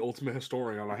have the ultimate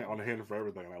historian on hand for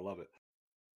everything, and I love it.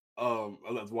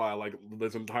 That's why like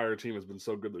this entire team has been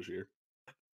so good this year.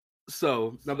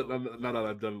 So now that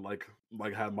I've done like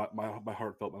had my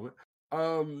heartfelt moment.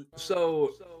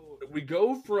 So we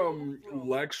go from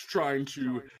Lex trying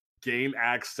to gain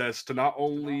access to not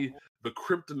only the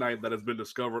kryptonite that has been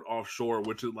discovered offshore,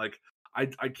 which is like I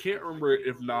can't remember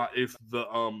if the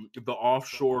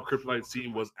offshore kryptonite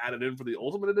scene was added in for the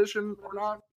Ultimate Edition or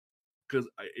not, because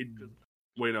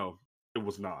wait, no, it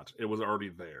was not. It was already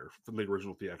there from the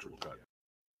original theatrical cut,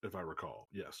 if I recall.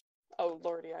 Yes. Oh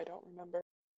lordy, I don't remember.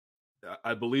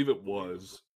 I believe it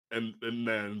was, and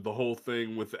then the whole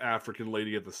thing with the African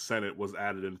lady at the Senate was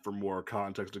added in for more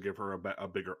context to give her a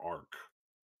bigger arc,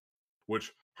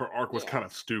 which her arc was kind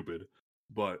of stupid,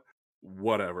 but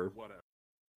whatever.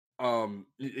 And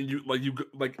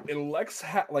Lex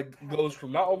goes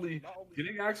from not only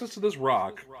getting access to this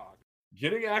rock,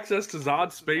 getting access to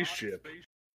Zod's spaceship,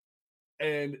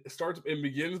 and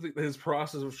begins his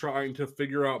process of trying to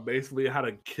figure out basically how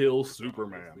to kill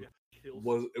Superman. It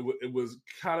was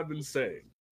kind of insane,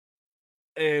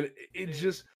 and it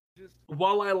just,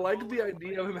 while I like the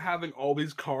idea of him having all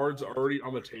these cards already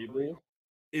on the table,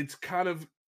 it's kind of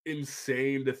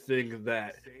insane to think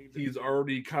that he's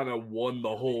already kind of won the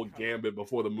whole gambit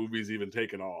before the movie's even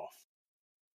taken off.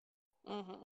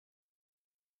 Mm-hmm.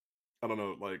 I don't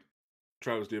know, like,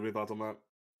 Travis, do you have any thoughts on that?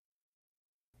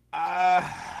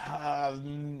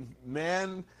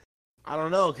 Man, I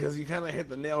don't know, because you kind of hit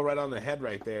the nail right on the head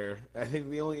right there. I think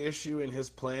the only issue in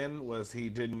his plan was he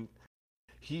didn't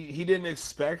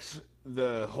expect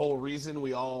the whole reason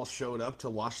we all showed up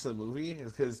to watch the movie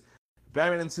is because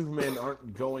Batman and Superman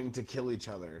aren't going to kill each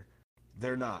other.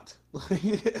 They're not.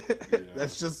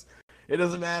 That's just, it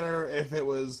doesn't matter if it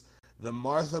was the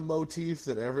Martha motif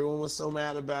that everyone was so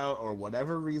mad about or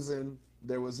whatever reason.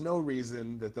 There was no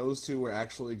reason that those two were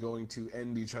actually going to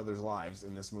end each other's lives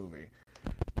in this movie.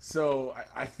 So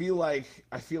I feel like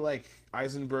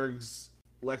Eisenberg's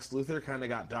Lex Luthor kind of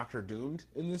got Doctor Doomed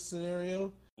in this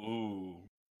scenario. Ooh,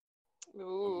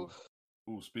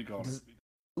 speak on it.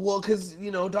 Well, because,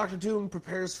 Doctor Doom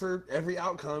prepares for every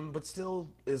outcome, but still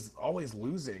is always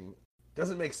losing.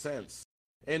 Doesn't make sense.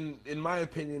 And in my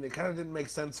opinion, it kind of didn't make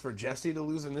sense for Jesse to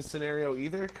lose in this scenario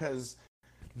either, because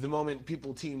the moment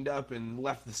people teamed up and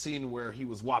left the scene where he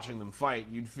was watching them fight,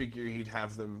 you'd figure he'd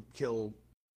have them kill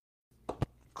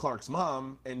Clark's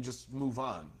mom and just move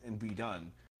on and be done.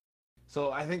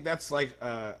 So I think that's like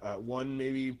one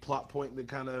maybe plot point that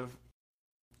kind of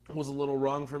was a little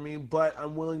wrong for me, but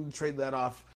I'm willing to trade that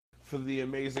off for the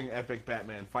amazing epic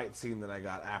Batman fight scene that I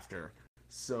got after.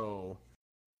 So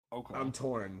okay. I'm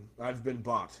torn. I've been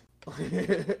bought.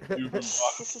 You've been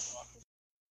bought.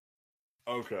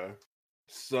 Okay.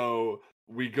 So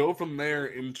we go from there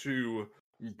into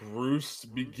Bruce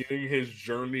beginning his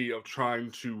journey of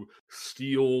trying to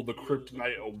steal the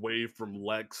kryptonite away from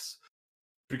Lex.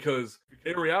 Because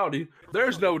in reality,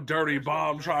 there's no dirty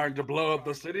bomb trying to blow up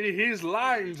the city. He's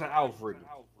lying to Alfred.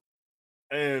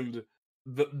 And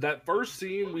that first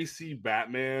scene, we see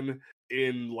Batman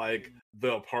in like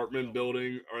the apartment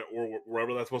building or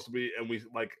wherever that's supposed to be, and we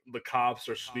like the cops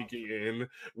are sneaking in.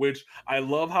 Which I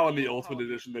love how in the Ultimate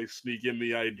Edition they sneak in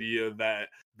the idea that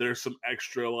there's some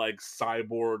extra like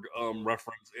cyborg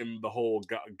reference in the whole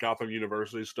Gotham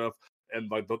University stuff,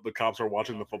 and like the cops are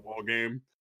watching the football game.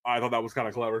 I thought that was kind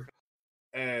of clever.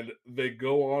 And they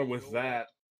go on with that,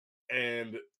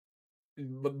 and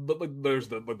there's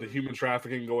the human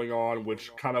trafficking going on,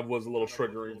 which kind of was a little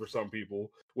triggering for some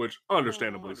people, which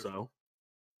understandably so.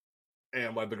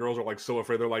 And like the girls are like so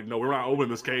afraid, they're like, "No, we're not opening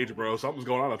this cage, bro. Something's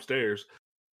going on upstairs."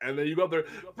 And then you go up there,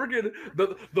 freaking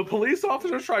the police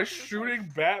officers try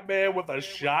shooting Batman with a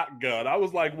shotgun. I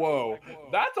was like, whoa,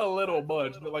 that's a little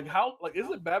much. But like, how, like,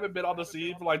 isn't Batman been on the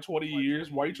scene for like 20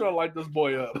 years? Why are you trying to light this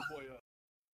boy up?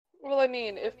 Well, I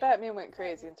mean, if Batman went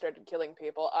crazy and started killing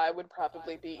people, I would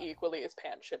probably be equally as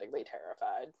pants-shittingly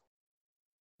terrified.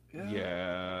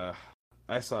 Yeah.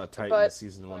 I saw Titans But-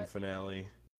 season 1 finale.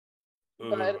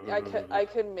 But I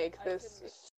can make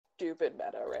this stupid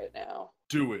meta right now.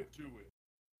 Do it.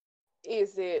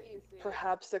 Is it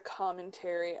perhaps a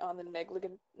commentary on the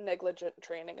negligent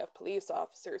training of police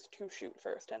officers to shoot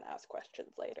first and ask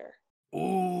questions later?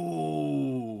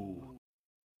 Ooh.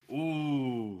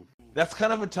 That's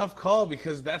kind of a tough call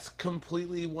because that's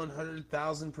completely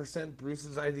 100,000%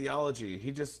 Bruce's ideology.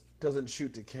 He just doesn't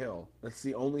shoot to kill. That's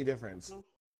the only difference.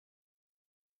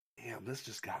 Damn, this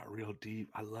just got real deep.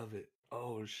 I love it.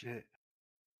 Oh shit.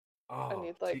 I Oh,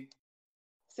 need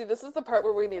see, this is the part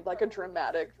where we need like a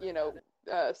dramatic,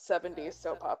 70s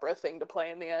soap opera thing to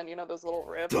play in the end. You know, those little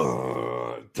riffs.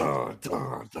 dun, dun,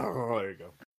 dun, dun. There you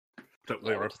go.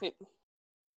 Yeah, we just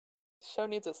show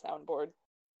needs a soundboard.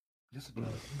 Yes, it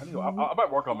does. I might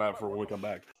work on that for when we come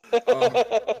back. Like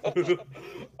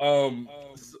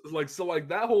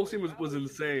that whole scene was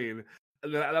insane,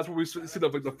 and that's where we see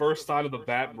the first sign of the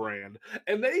Bat brand,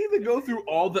 and they even go through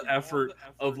all the effort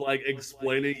of like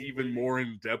explaining even more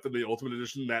in depth in the Ultimate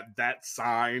Edition that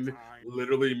sign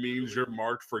literally means you're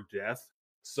marked for death.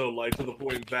 So like to the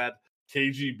point that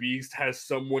KG Beast has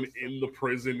someone in the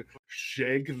prison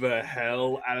shank the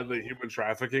hell out of the human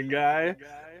trafficking guy.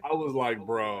 I was like,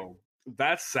 bro,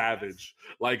 that's savage.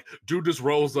 Like, dude just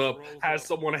rolls up, has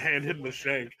someone hand him the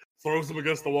shank, throws him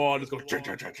against the wall, and just goes.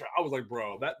 I was like,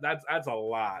 bro, that's a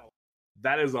lot.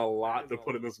 That is a lot to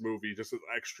put in this movie, just as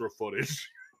extra footage.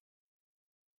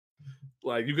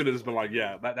 Like, you could have just been like,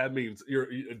 yeah, that means you're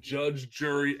a judge,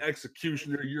 jury,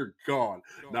 executioner, you're gone.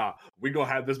 Nah, we gonna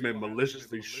have this man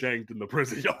maliciously shanked in the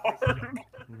prison yard.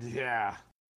 Yeah.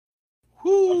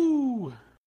 Whoo!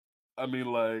 I mean,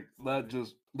 like, that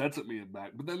took me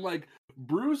aback. But then, like,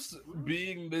 Bruce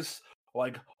being this,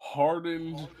 like,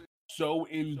 hardened, so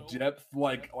in depth,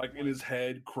 like in his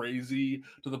head, crazy,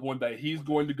 to the point that he's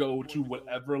going to go to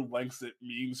whatever lengths it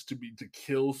means to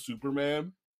kill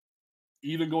Superman.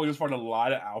 Even going as far to lie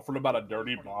to Alfred about a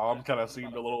dirty bomb kind of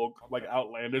seemed a little, like,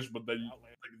 outlandish. But then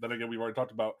again, we've already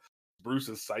talked about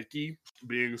Bruce's psyche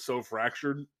being so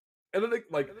fractured. And then,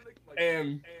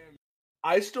 and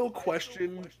I still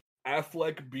question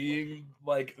Affleck being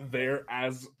like there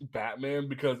as Batman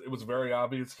because it was very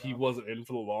obvious he wasn't in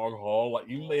for the long haul. Like,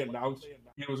 even they announced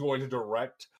he was going to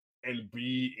direct and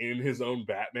be in his own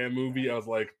Batman movie, I was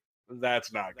like,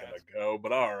 that's not gonna go.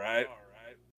 But all right,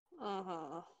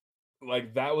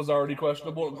 like that was already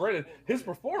questionable. And granted, his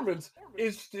performance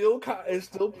is still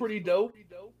pretty dope.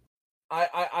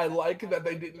 I like that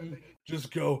they didn't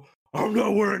just go, I'm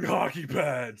not wearing hockey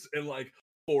pads, and like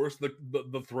force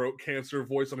the throat cancer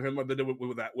voice on him like they did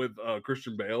with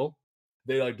Christian Bale.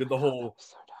 They like did the whole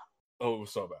it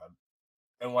was so bad.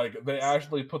 And like they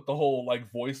actually put the whole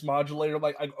like voice modulator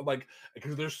like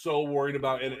because they're so worried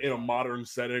about in a modern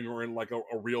setting or in like a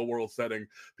real world setting,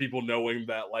 people knowing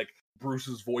that like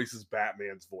Bruce's voice is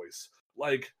Batman's voice.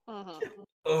 Like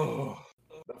that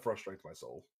frustrates my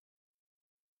soul.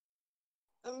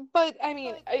 But I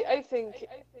mean, I think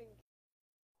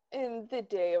in the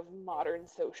day of modern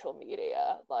social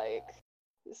media, like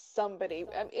somebody,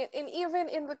 and even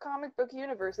in the comic book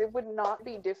universe, it would not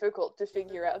be difficult to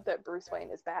figure out that Bruce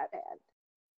Wayne is Batman.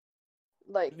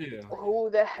 Like, who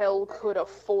the hell could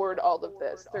afford all of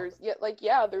this? There's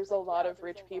a lot of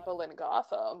rich people in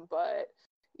Gotham, but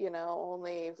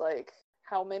only like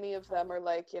how many of them are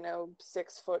like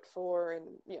 6'4" and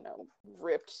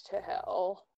ripped to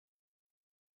hell.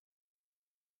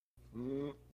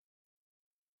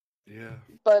 Yeah.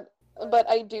 But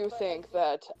I do think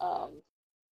that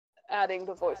adding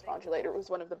the voice modulator was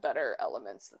one of the better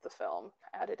elements that the film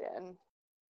added in.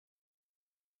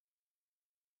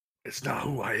 It's not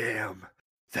who I am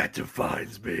that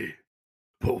defines me,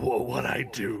 but what I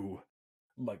do.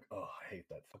 I'm like, oh, I hate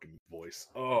that fucking voice.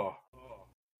 Oh.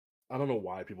 I don't know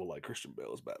why people like Christian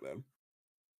Bale as Batman.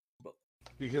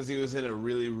 Because he was in a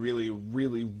really, really,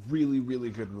 really, really,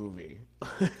 really good movie.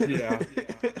 Yeah.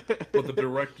 But the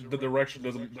direction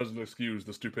doesn't excuse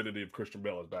the stupidity of Christian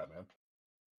Bale as Batman.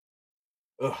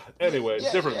 Anyway,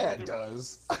 different. Yeah, it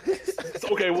does.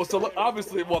 Okay, well, so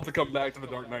obviously we'll have to come back to the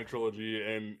Dark Knight trilogy,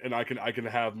 and I can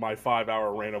have my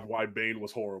 5-hour rant of why Bane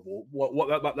was horrible.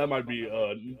 What that might be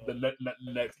the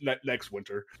next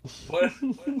winter, but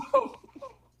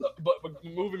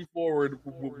moving forward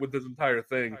with this entire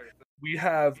thing, we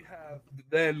have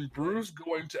then Bruce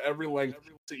going to every length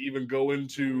to even go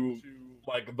into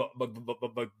like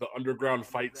the underground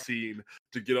fight scene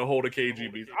to get a hold of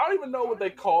KG Beast. I don't even know what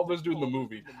they call this dude in the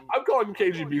movie. I'm calling him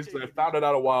KG Beast because I found it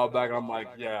out a while back. And I'm like,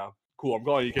 yeah, Cool. I'm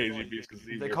calling you KG Beast because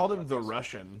They called him the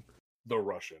Russian. The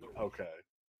Russian. Okay.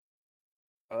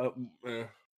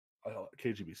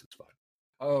 KG Beast is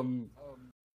fine.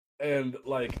 And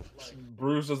like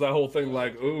Bruce does that whole thing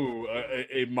like, ooh,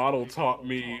 a model taught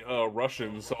me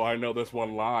Russian, so I know this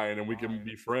one line and we can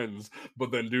be friends.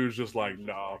 But then dude's just like,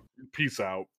 nah, peace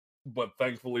out. But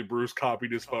thankfully Bruce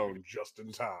copied his phone just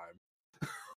in time.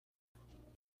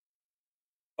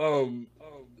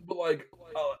 But like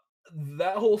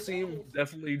that whole scene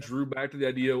definitely drew back to the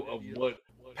idea of what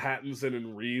Pattinson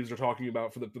and Reeves are talking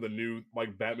about for the new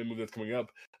like Batman movie that's coming up.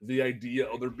 The idea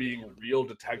of there being real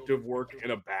detective work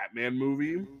in a Batman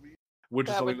movie, which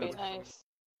That is would something be nice.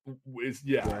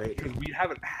 because we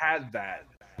haven't had that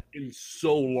in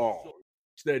so long.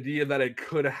 So the idea that it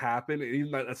could happen, and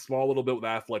even that a small little bit with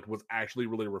Affleck, was actually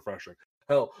really refreshing.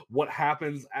 Hell, what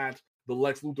happens at the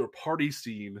Lex Luthor party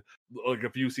scene, like a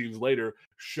few scenes later,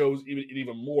 shows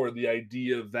even more the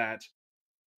idea that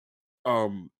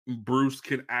Bruce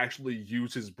can actually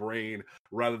use his brain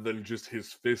rather than just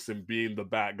his fists and being the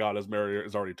Bat God, as Mary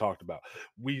has already talked about.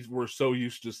 We were so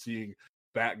used to seeing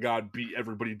Bat God beat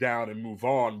everybody down and move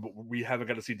on, but we haven't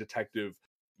got to see detective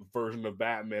version of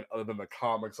Batman other than the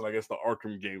comics and I guess the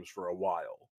Arkham games for a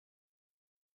while.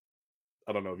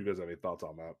 I don't know if you guys have any thoughts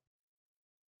on that.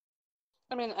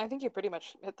 I mean, I think you pretty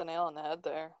much hit the nail on the head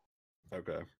there.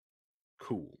 Okay,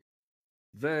 cool.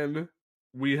 Then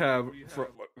we have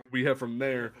from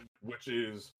there, which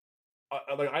is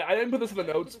I didn't put this in the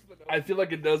notes. I feel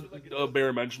like it does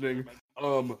bear mentioning.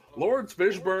 Lawrence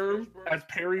Fishburne as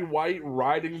Perry White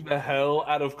riding the hell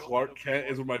out of Clark Kent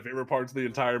is one of my favorite parts of the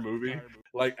entire movie.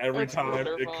 Like every That's time it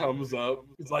wonderful. comes up,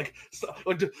 it's like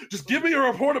just give me a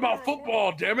report about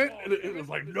football, damn it! And it was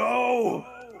like no.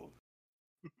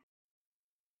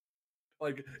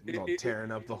 Like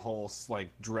Tearing up the whole like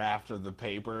draft of the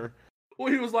paper.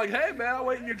 Well, he was like, "Hey man, I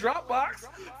went in your Dropbox,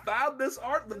 found this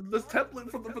this template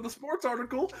for the sports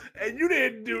article, and you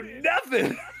didn't do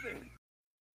nothing."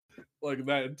 Like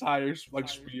that entire like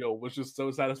spiel was just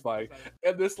so satisfying,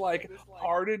 and this like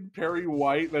hardened Perry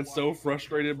White that's so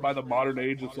frustrated by the modern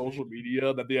age of social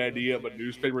media that the idea of a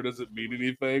newspaper doesn't mean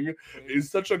anything is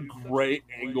such a great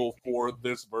angle for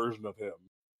this version of him.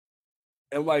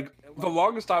 And like the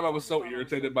longest time I was so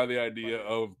irritated by the idea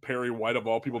of Perry White of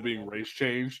all people being race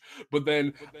changed, but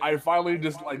then I finally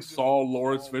just like saw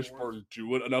Lawrence Fishburne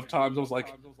do it enough times. I was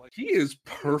like, he is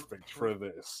perfect for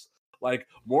this. Like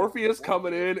Morpheus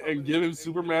coming in and giving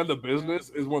Superman the business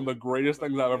is one of the greatest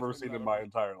things I've ever seen in my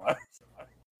entire life.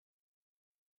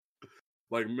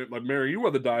 like Mary, you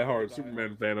are the diehard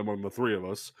Superman fan among the three of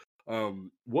us.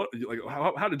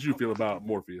 How did you feel about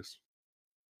Morpheus?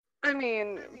 I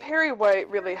mean, Perry White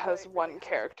really has one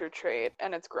character trait,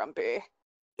 and it's grumpy.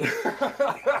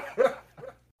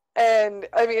 And,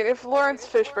 I mean, if Lawrence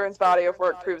Fishburne's body of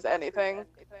work proves anything,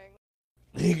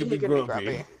 he can be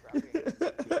grumpy.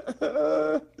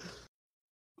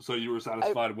 So you were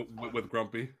satisfied with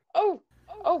Grumpy? Oh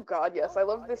God, yes. I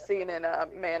love the scene in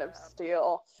Man of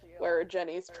Steel where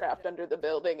Jenny's trapped under the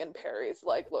building and Perry's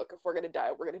like, look, if we're gonna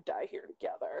die here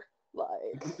together.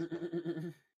 Like...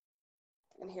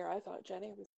 And here I thought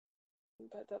Jenny was,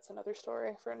 but that's another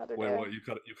story for another day. Wait, what? You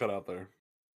cut out there.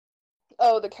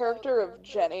 Oh, the character of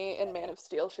Jenny in Man of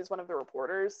Steel, she's one of the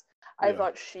reporters. I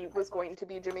thought she was going to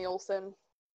be Jimmy Olsen.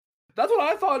 That's what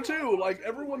I thought too. Like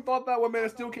everyone thought that when Man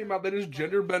of Steel came out, they just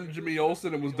gender bent Jimmy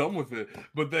Olsen and was done with it.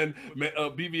 But then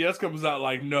BVS comes out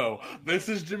like, no, this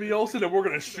is Jimmy Olsen and we're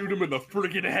gonna shoot him in the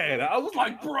freaking head. I was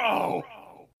like, bro.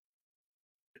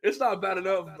 It's not bad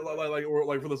enough, like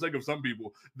for the sake of some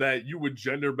people, that you would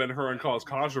gender bend her and cause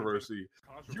controversy.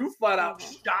 You flat out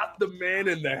shot the man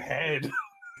in the head.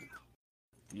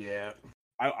 Yeah,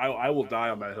 I will die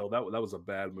on that hill. That was a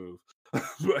bad move.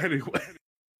 But anyway,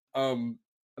 and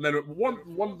then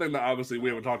one thing that obviously we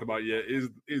haven't talked about yet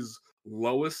is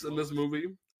Lois in this movie.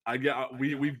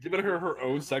 We've given her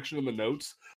own section in the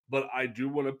notes, but I do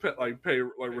want to pay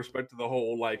respect to the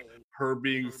whole like her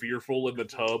being fearful in the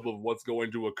tub of what's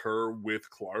going to occur with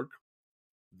Clark.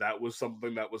 That was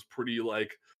something that was pretty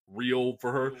like real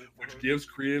for her, which gives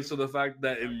credence to the fact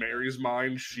that in Mary's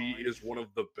mind she is one of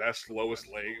the best Lois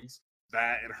Lanes.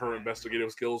 That and her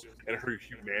investigative skills and her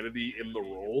humanity in the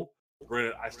role.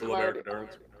 Granted, I still love Erica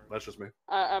Durance. That's just me.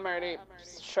 I'm already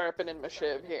sharpening my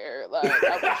shiv here. Like,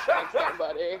 I will shank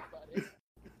somebody.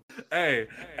 Hey,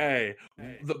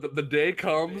 the day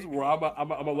comes where I'm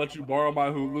gonna let you borrow my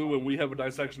Hulu and we have a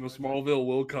dissection of Smallville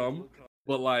will come.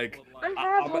 But like, I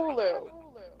have Hulu.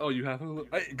 Oh, you have Hulu?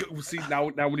 Hey, see,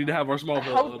 now we need to have our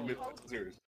Smallville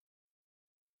series.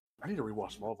 I need to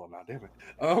rewatch Smallville now, damn it.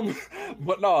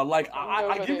 But no, like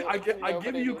I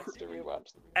give you needs to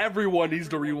rewatch. everyone needs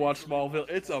to rewatch Smallville.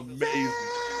 It's amazing.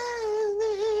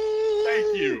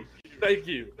 Thank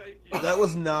you. That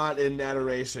was not in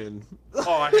narration.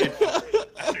 Oh, I hate that.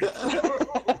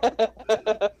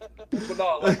 But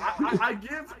no, like I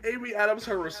give Amy Adams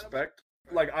her respect.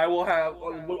 Like I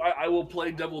will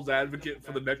play devil's advocate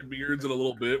for the neckbeards in a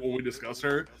little bit when we discuss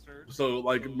her. So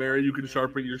like Mary, you can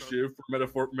sharpen your shiv for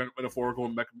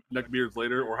metaphorical neckbeards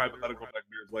later or hypothetical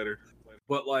neckbeards later.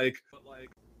 But like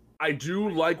I do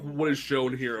like what is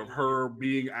shown here of her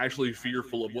being actually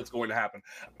fearful of what's going to happen.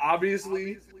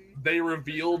 Obviously, they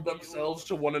revealed themselves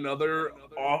to one another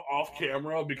off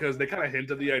camera because they kind of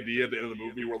hinted the idea at the end of the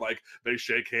movie where like they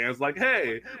shake hands like,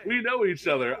 hey, we know each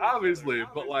other, obviously,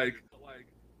 but like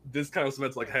this kind of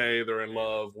cements like, hey, they're in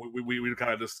love. We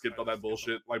kind of just skipped all that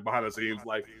bullshit like behind the scenes,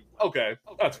 like, okay,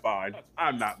 that's fine.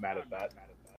 I'm not mad at that.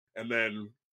 And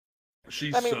then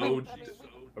she's oh,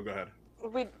 go ahead.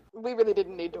 We really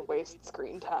didn't need to waste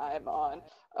screen time on,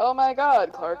 oh my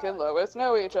god, Clark and Lois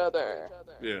know each other.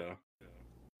 Yeah.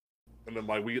 And then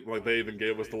like they even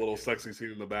gave us the little sexy scene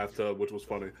in the bathtub, which was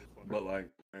funny. But like,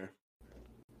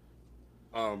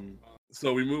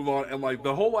 so we move on, and like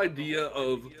the whole idea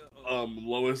of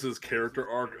Lois's character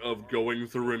arc of going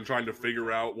through and trying to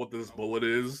figure out what this bullet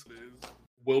is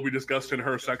will be discussed in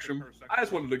her section. I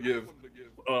just wanted to give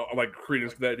like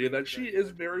credence to the idea that she is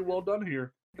very well done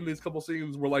here in these couple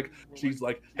scenes where like she's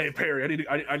like, hey Perry,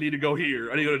 I need to go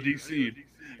here, I need to go to DC,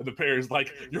 and the Perry's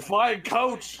like, you're flying,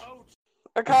 coach.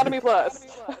 Economy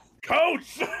Plus.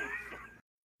 Coach.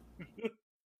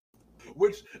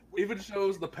 Which even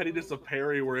shows the pettiness of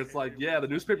Perry, where it's like, yeah, the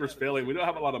newspaper's failing, we don't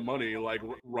have a lot of money, like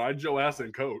ride your ass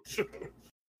and coach.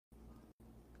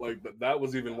 Like that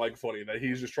was even like funny that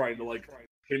he's just trying to like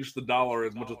pinch the dollar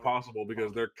as much as possible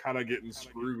because they're kind of getting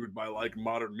screwed by like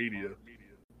modern media.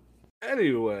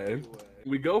 Anyway,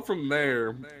 we go from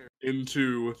there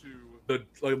into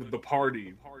the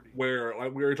party where,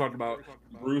 like we already talked about,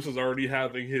 Bruce is already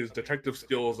having his detective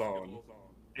skills on,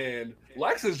 and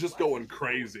Lex is just going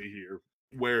crazy here,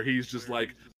 where he's just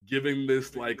like giving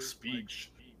this like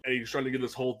speech, and he's trying to give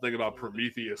this whole thing about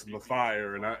Prometheus and the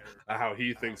fire, and how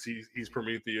he thinks he's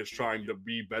Prometheus trying to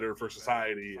be better for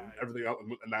society and everything else,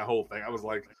 and that whole thing. I was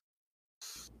like,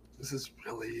 this is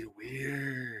really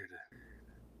weird.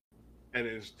 And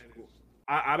it's,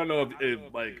 I don't know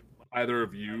if like either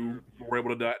of you were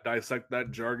able to dissect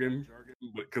that jargon,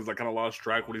 because I kind of lost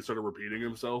track when he started repeating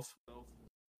himself.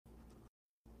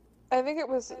 I think it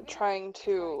was trying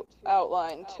to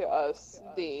outline to us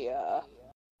the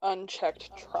unchecked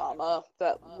trauma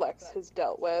that Lex has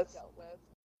dealt with.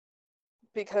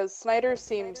 Because Snyder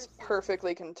seems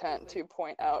perfectly content to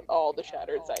point out all the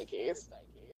shattered psyches.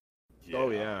 Yeah.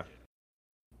 Oh, yeah.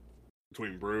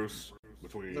 Between Bruce,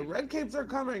 the Red Capes are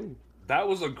coming. That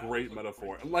was a great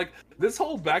metaphor. And like this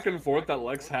whole back and forth that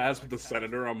Lex has with the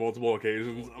Senator on multiple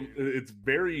occasions, it's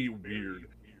very weird.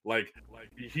 Like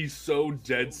he's so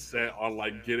dead set on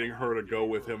like getting her to go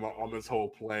with him on this whole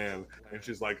plan, and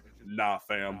she's like, "Nah,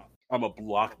 fam, I'ma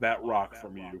block that rock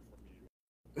from you."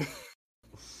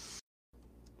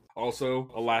 Also,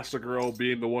 Elastigirl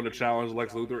being the one to challenge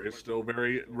Lex Luthor is still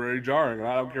very, very jarring, and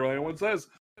I don't care what anyone says.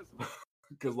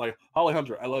 Because, like, Holly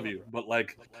Hunter, I love you, but,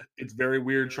 like, it's very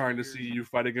weird trying to see you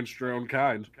fight against your own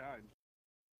kind.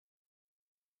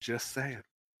 Just saying.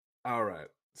 All right.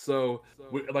 So,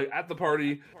 at the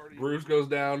party, Bruce goes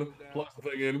down, plugs the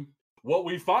thing in. What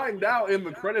we find out in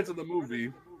the credits of the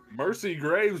movie, Mercy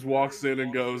Graves walks in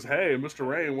and goes, hey, Mr.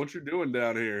 Rain, what you doing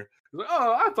down here? He's like,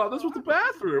 oh, I thought this was the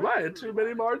bathroom. I had too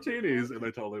many martinis. And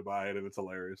they totally buy it, and it's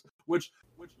hilarious. Which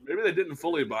maybe they didn't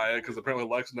fully buy it, because apparently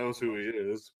Lex knows who he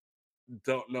is.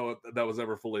 Don't know if that was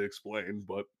ever fully explained,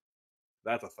 but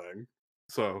that's a thing.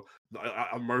 So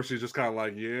Mercy's just kind of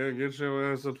like, yeah, get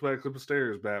your ass up the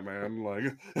stairs, Batman. Like,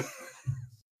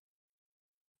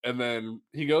 and then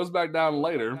he goes back down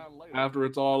later after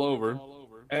it's all over,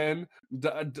 and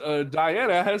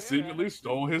Diana has seemingly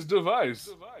stole his device.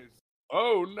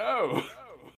 Oh no!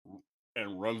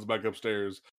 And runs back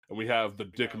upstairs, and we have the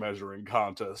dick measuring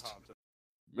contest.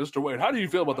 Mr. Wade, how do you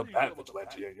feel about the Bat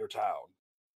Vigilante in your town?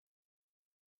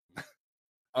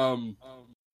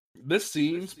 This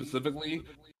scene specifically,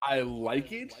 I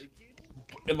like it,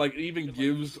 and like it even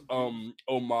gives I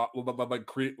don't know,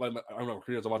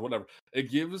 creators homage, whatever. It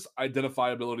gives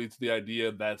identifiability to the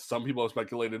idea that some people have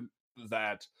speculated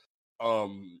that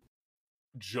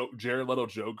Jared Leto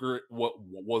Joker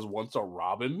was once a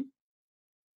Robin,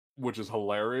 which is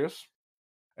hilarious.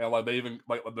 And like they even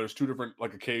like there's two different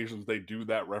like occasions they do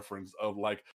that reference of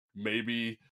like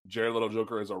maybe Jared Leto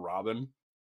Joker is a Robin.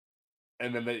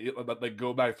 and then they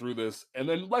go back through this, and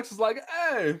then Lex is like,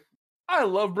 "Hey, I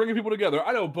love bringing people together.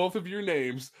 I know both of your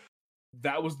names."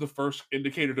 That was the first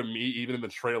indicator to me, even in the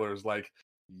trailers, like,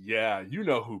 yeah, you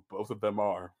know who both of them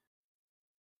are.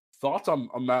 Thoughts on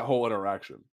that whole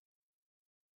interaction?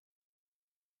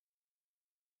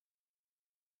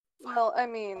 Well, I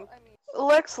mean,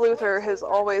 Lex Luthor has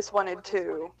always wanted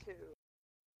to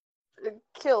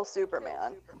kill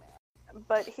Superman,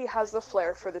 but he has the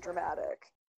flair for the dramatic.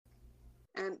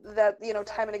 And that,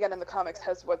 time and again in the comics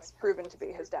has what's proven to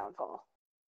be his downfall.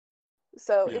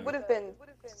 So Yeah. it would have been,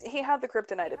 he had the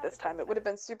kryptonite at this time, it would have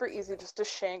been super easy just to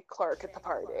shank Clark at the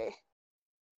party.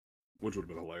 Which would have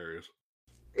been hilarious.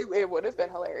 It would have been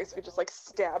hilarious if he just,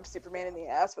 stabbed Superman in the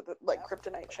ass with a,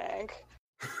 kryptonite shank.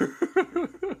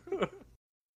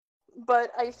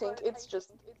 But I think it's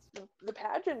just the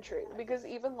pageantry, because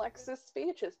even Lex's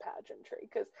speech is pageantry,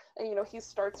 because, he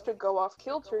starts to go off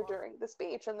kilter during the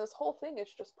speech, and this whole thing is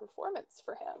just performance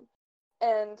for him.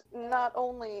 And not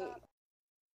only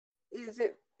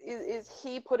is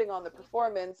he putting on the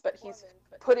performance, but he's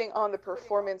putting on the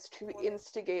performance to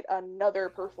instigate another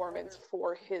performance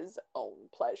for his own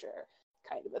pleasure,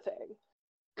 kind of a thing.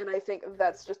 And I think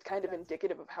that's just kind of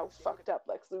indicative of how fucked up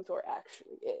Lex Luthor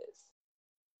actually is.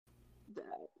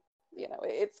 That,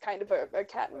 it's kind of a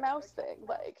cat and mouse thing.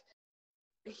 Like,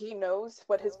 he knows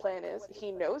what his plan is.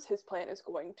 He knows his plan is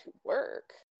going to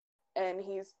work. And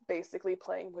he's basically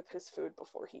playing with his food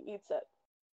before he eats it.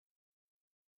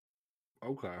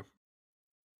 Okay.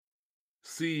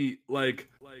 See, and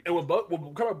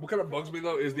what kind of bugs me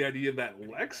though is the idea that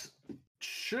Lex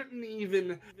shouldn't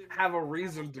even have a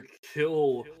reason to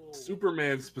kill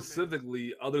Superman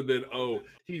specifically, other than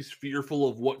he's fearful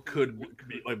of what could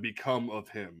become of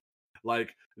him.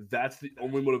 Like, that's the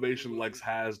only motivation Lex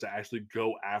has to actually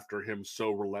go after him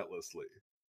so relentlessly.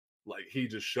 Like, he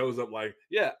just shows up like,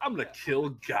 yeah, I'm gonna kill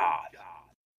God.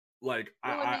 Like,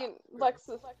 I mean,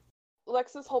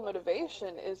 Lex's whole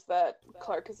motivation is that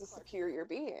Clark is a superior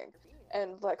being,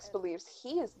 and Lex believes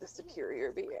he is the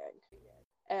superior being,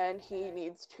 and he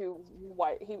needs to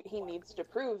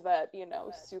prove that,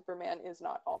 Superman is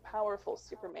not all powerful.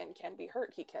 Superman can be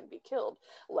hurt. He can be killed.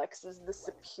 Lex is the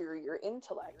superior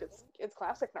intellect. It's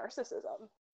classic narcissism.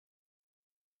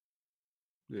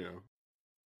 Yeah.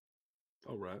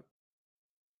 All right.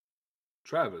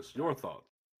 Travis, your thought?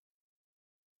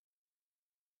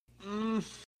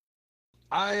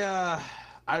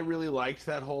 I really liked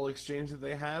that whole exchange that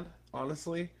they had,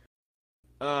 honestly.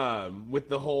 With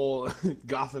the whole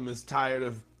Gotham is tired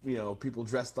of, people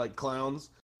dressed like clowns.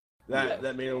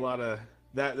 That made a lot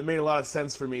of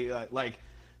sense for me. Like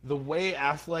the way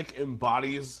Affleck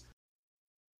embodies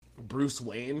Bruce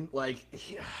Wayne,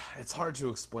 it's hard to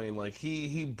explain. Like,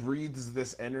 he breathes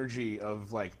this energy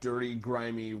of dirty,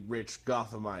 grimy, rich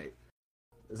Gothamite.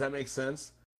 Does that make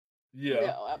sense? Yeah.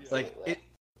 No, absolutely.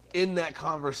 In that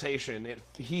conversation,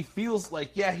 he feels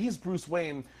like, yeah, he's Bruce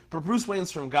Wayne, but Bruce Wayne's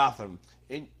from Gotham,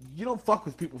 and you don't fuck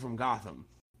with people from Gotham.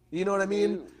 You know what I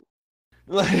mean?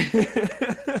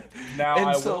 Now,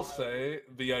 I will say,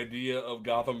 the idea of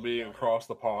Gotham being across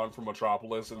the pond from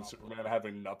Metropolis and Superman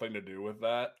having nothing to do with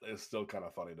that is still kind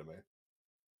of funny to me.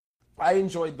 I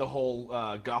enjoyed the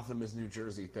whole Gotham is New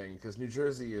Jersey thing, because New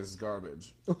Jersey is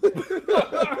garbage.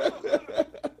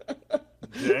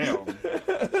 Damn.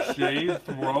 Shade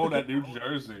thrown at New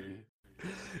Jersey.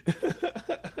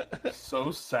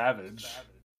 So savage.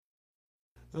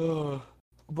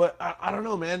 But I don't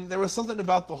know, man. There was something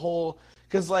about the whole...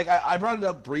 Because, I brought it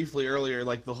up briefly earlier,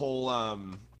 the whole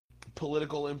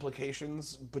political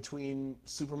implications between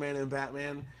Superman and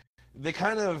Batman. They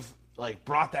kind of,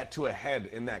 brought that to a head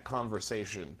in that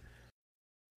conversation.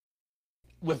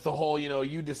 With the whole,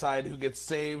 you decide who gets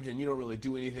saved, and you don't really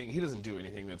do anything. He doesn't do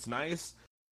anything that's nice.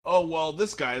 Oh, well,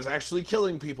 this guy is actually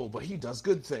killing people, but he does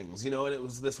good things, and it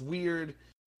was this weird...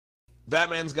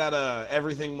 Batman's got a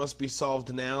everything must be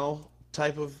solved now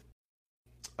type of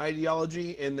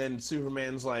ideology, and then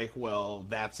Superman's like, well,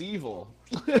 that's evil.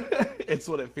 It's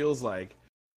what it feels like.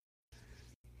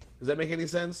 Does that make any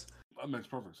sense? That makes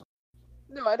perfect sense.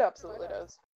 No, it absolutely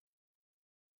does.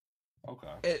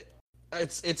 Okay.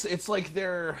 It's like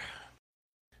they're...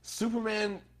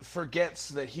 Superman forgets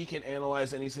that he can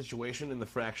analyze any situation in a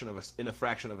fraction of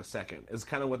a second. Is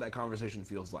kind of what that conversation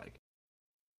feels like.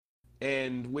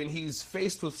 And when he's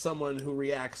faced with someone who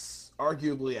reacts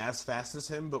arguably as fast as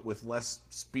him, but with less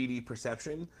speedy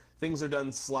perception, things are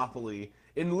done sloppily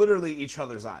in literally each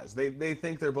other's eyes. They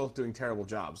think they're both doing terrible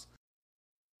jobs,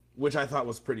 which I thought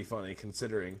was pretty funny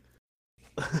considering.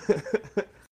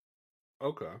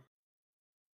 Okay.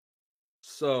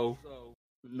 So,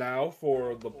 Now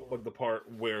for the part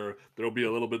where there'll be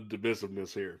a little bit of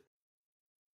divisiveness here.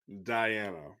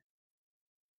 Diana.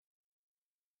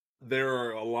 There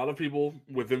are a lot of people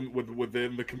within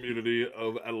the community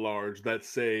of at large that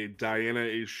say Diana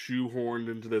is shoehorned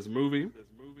into this movie.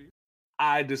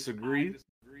 I disagree.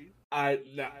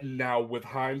 Now with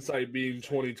hindsight being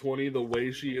 2020, the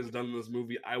way she has done this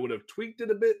movie, I would have tweaked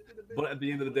it a bit. But at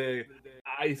the end of the day,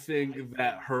 I think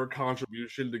that her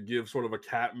contribution to give sort of a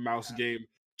cat and mouse game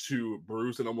to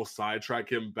Bruce and almost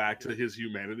sidetrack him back to his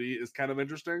humanity is kind of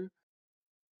interesting.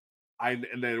 And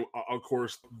then of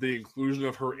course the inclusion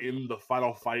of her in the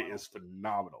final fight is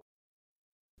phenomenal.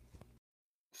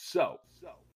 So,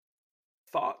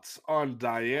 thoughts on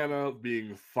Diana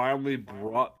being finally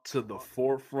brought to the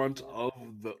forefront of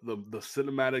the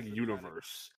cinematic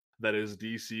universe that is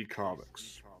DC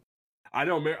Comics? I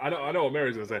know what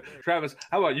Mary's gonna say. Travis,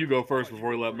 how about you go first before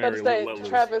we let Mary let loose?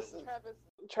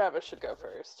 Travis should go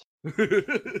first.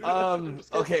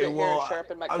 Okay, well,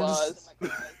 sharpen my I'm claws.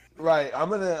 right. I'm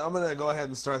gonna go ahead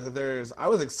and start that. I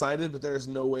was excited, but there's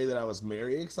no way that I was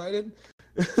very excited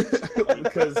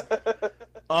because,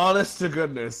 honest to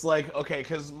goodness, like, okay,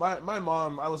 because my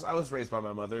mom, I was raised by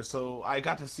my mother, so I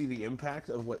got to see the impact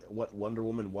of what Wonder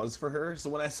Woman was for her. So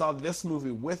when I saw this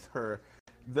movie with her,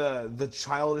 the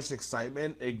childish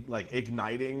excitement like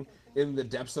igniting in the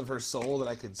depths of her soul that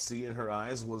I could see in her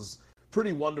eyes was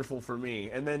pretty wonderful for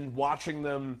me. And then watching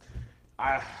them,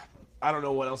 I don't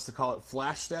know what else to call it,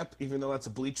 flash step, even though that's a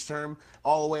Bleach term,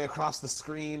 all the way across the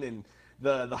screen, and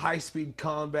the high speed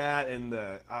combat and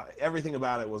the everything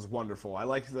about it was wonderful. I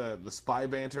liked the spy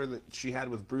banter that she had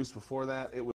with Bruce before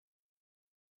that.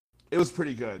 It was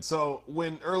pretty good. So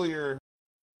when earlier,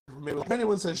 maybe if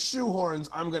anyone says shoehorns,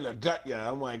 I'm gonna gut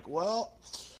ya. I'm like, well,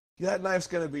 that knife's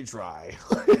gonna be dry.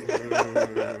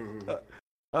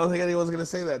 I don't think anyone's gonna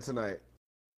say that tonight.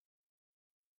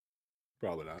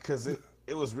 Probably not. Because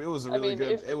it was really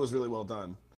good. It was really well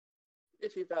done.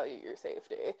 If you value your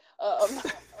safety.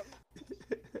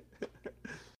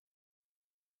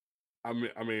 I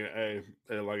mean, hey,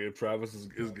 like if Travis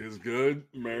is good,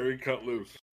 Mary cut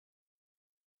loose.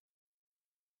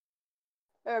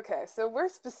 Okay, so where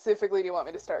specifically do you want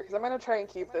me to start? Because I'm going to try and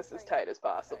keep this as tight as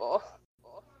possible.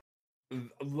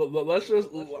 Let's just.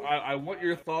 I want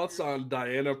your thoughts on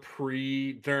Diana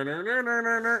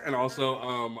pre-Turner, and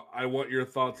also I want your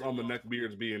thoughts on the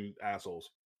neckbeards being assholes.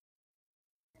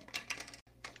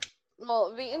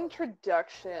 Well, the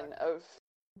introduction of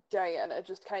Diana,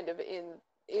 just kind of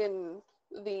in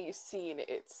the scene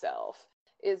itself,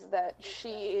 is that she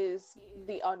is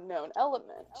the unknown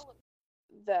element.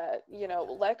 That, you know,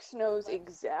 Lex knows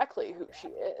exactly who she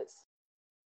is,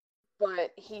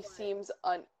 but he seems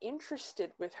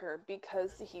uninterested with her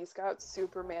because he's got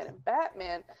Superman and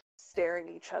Batman staring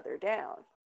each other down.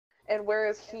 And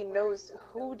whereas he knows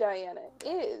who Diana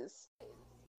is,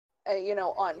 you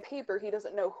know, on paper, he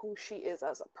doesn't know who she is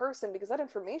as a person, because that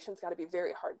information's got to be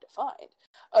very hard to find.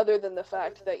 Other than the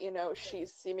fact that, you know,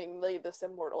 she's seemingly this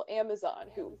immortal Amazon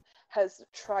who has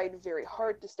tried very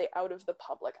hard to stay out of the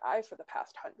public eye for the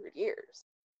past 100 years.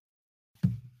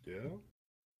 Yeah.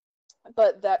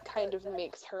 But that kind of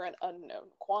makes her an unknown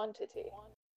quantity.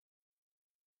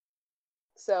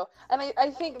 So, and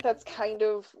I think that's kind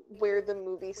of where the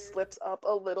movie slips up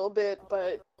a little bit,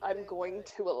 but I'm going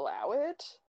to allow it,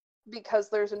 because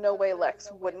there's no way Lex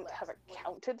wouldn't have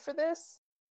accounted for this.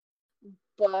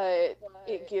 But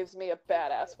it gives me a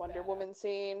badass Wonder Woman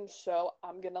scene, so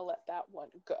I'm gonna let that one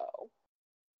go.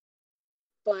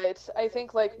 But I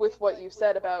think, like, with what you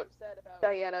said about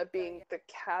Diana being the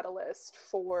catalyst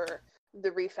for the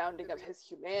refounding of his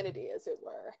humanity, as it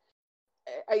were,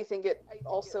 I think it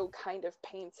also kind of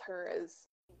paints her as,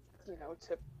 you know,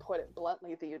 to put it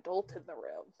bluntly, the adult in the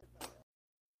room.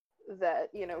 That,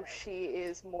 you know, she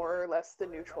is more or less the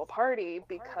neutral party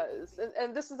because,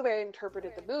 and this is the way I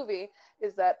interpreted the movie,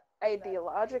 is that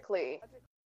ideologically,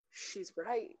 she's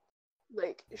right.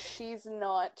 Like, she's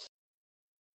not,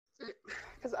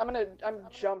 because I'm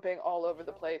jumping all over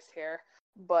the place here,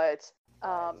 but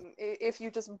if you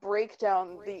just break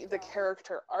down the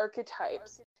character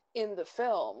archetypes in the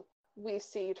film, we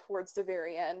see towards the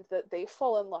very end that they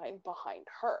fall in line behind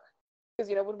her. Because,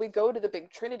 you know, when we go to the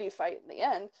big Trinity fight in the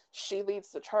end, she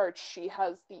leads the charge. She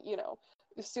has the, you know,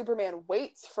 Superman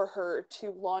waits for her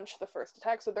to launch the first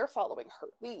attack, so they're following her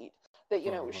lead. That,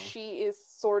 you know, she is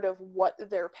sort of what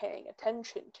they're paying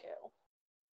attention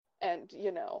to. And,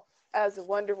 you know, as a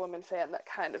Wonder Woman fan, that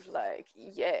kind of like,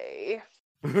 yay.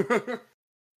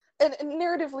 And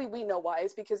narratively, we know why.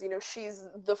 Is because, you know, she's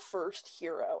the first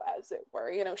hero, as it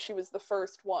were. You know, she was the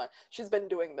first one. She's been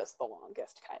doing this the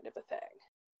longest, kind of a thing.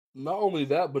 Not only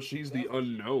that, but she's the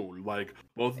unknown. Like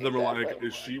both of them are like, Exactly.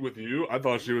 "Is she with you?" I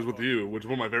thought she was with you, which is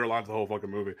one of my favorite lines of the whole fucking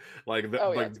movie. Like,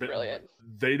 Oh yeah, it's brilliant.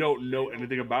 they don't know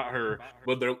anything about her,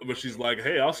 but she's like,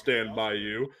 "Hey, I'll stand by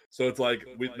you." So it's like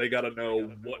they got to know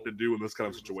what to do in this kind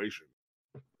of situation.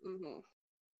 Hmm.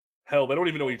 Hell, they don't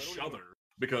even know each other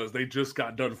because they just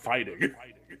got done fighting.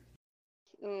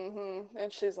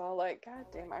 And she's all like, "God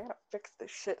damn, I gotta fix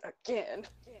this shit again."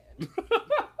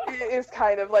 It is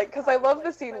kind of like, because I love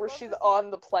the scene where she's on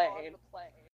the plane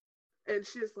and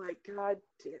she's like, "God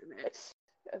damn it."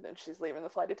 And then she's leaving, the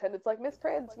flight attendant's like, "Miss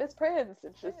Prince, Miss Prince."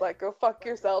 And she's like, "Go fuck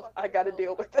yourself. I gotta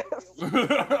deal with this."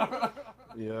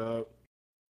 Yeah.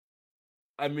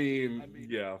 I mean,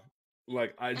 yeah.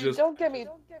 Like I And just don't get me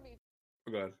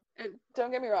go ahead. and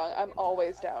don't get me wrong, I'm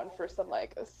always down for some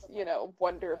like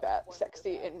Wonder Bat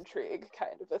sexy intrigue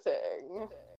kind of a thing.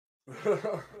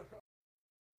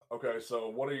 Okay, so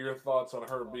what are your thoughts on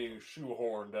her being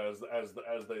shoehorned, as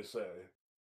they say?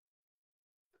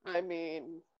 I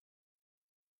mean,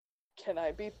 can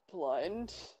I be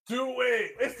blunt? Do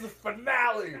it! It's the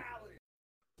finale.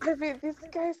 I mean, these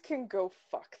guys can go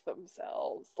fuck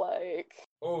themselves. Like,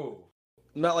 Oh,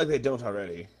 Not like they don't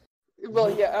already. well,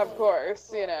 yeah, of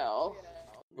course, oh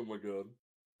my god.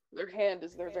 their hand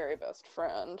is their very best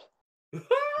friend.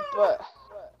 But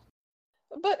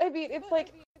I mean, it's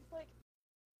like,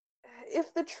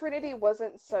 if the Trinity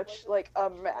wasn't such like a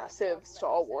massive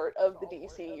stalwart of the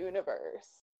DC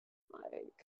universe,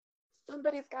 like,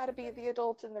 somebody's got to be the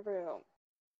adult in the room.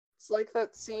 It's like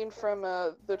that scene from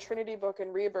the Trinity book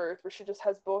in Rebirth where she just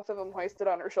has both of them hoisted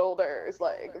on her shoulders.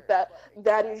 Like,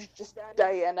 that is just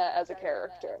Diana as a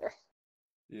character.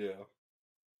 Yeah.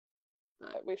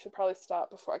 We should probably stop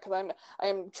before, because I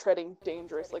am treading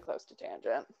dangerously close to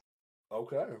tangent.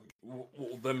 Okay. Well,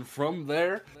 then from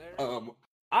there,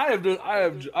 I have just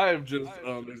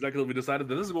executively decided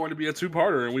that this is going to be a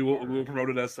two-parter, and we will promote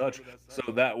it as such. So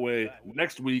that way,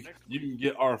 next week you can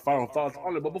get our final thoughts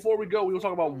on it. But before we go, we will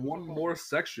talk about one more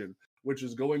section, which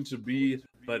is going to be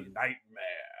the Nightmare,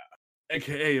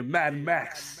 aka Mad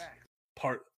Max,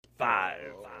 Part 5.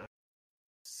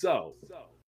 So,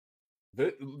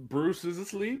 Bruce is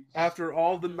asleep after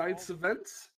all the night's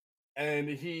events, and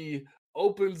he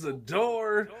opens a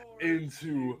door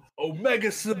into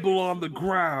Omega symbol on the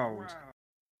ground,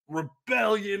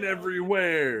 rebellion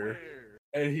everywhere,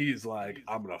 and he's like,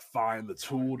 "I'm gonna find the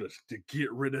tool to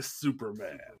get rid of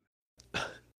Superman."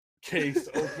 Case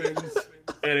opens,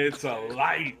 and it's a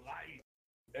light,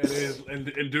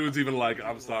 and dude's even like,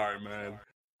 "I'm sorry, man.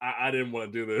 I didn't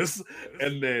want to do this."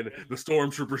 And then the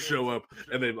stormtroopers show up,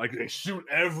 and they shoot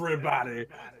everybody,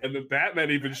 and then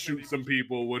Batman even shoots some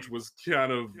people, which was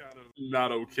kind of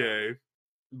not okay,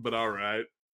 but all right.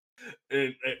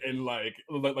 And like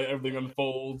everything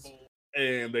unfolds,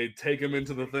 and they take him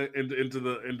into the into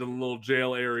the little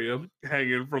jail area,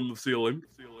 hanging from the ceiling,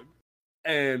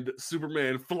 and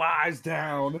Superman flies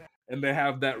down. And they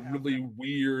have that really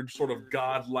weird sort of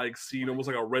godlike scene, almost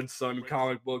like a Red Sun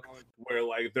comic book, where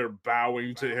like they're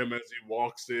bowing to him as he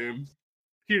walks in.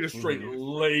 He just straight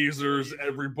lasers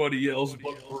everybody else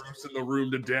but Bruce in the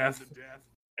room to death,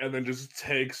 and then just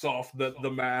takes off the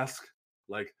mask.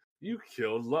 Like, "You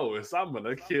killed Lois, I'm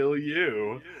gonna kill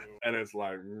you." And it's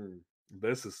like,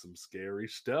 this is some scary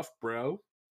stuff, bro.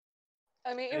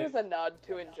 I mean, it was a nod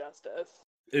to Injustice.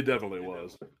 It definitely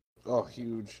was. Oh,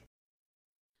 huge.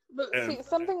 But And- see,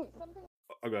 something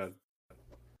Oh, go ahead.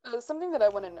 something that I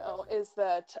want to know is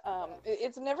that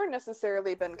it's never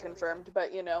necessarily been confirmed,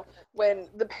 but when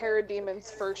the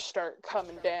parademons first start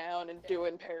coming down and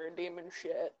doing parademon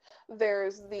shit,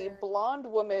 there's the blonde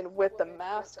woman with the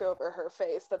mask over her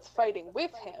face that's fighting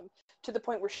with him, to the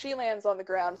point where she lands on the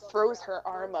ground, throws her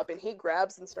arm up, and he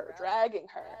grabs and starts dragging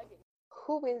her.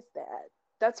 Who is that?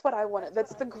 That's what I wanted.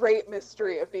 That's the great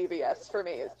mystery of BVS for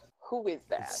me, is who is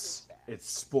that? It's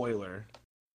spoiler.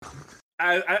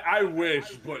 I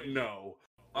wish, but no.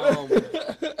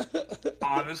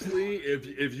 Honestly,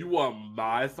 if you want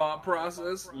my thought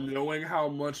process, knowing how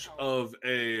much of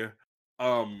a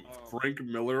Frank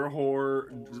Miller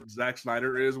whore Zack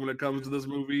Snyder is when it comes to this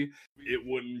movie, it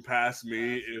wouldn't pass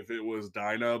me if it was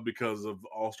Dinah because of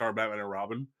All-Star Batman and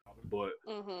Robin. But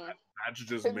that's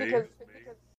just me.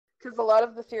 Because a lot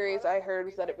of the theories I heard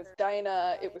was that it was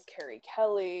Dinah, it was Carrie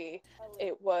Kelly,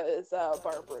 it was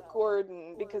Barbara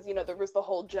Gordon, because, there was the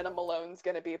whole Jenna Malone's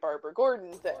gonna be Barbara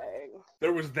Gordon thing.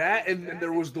 There was that, and then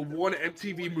there was the one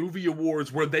MTV Movie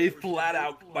Awards where they flat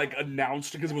out,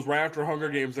 announced, because it was right after Hunger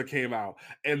Games that came out,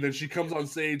 and then she comes on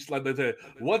stage, like they said,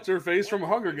 "What's her face from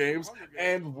Hunger Games?"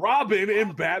 And Robin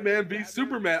in Batman v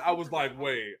Superman. I was like,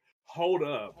 wait, hold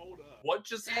up. what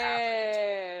just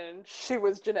happened? And she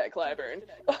was Jeanette Clyburn.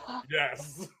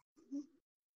 Yes.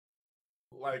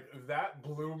 Like, that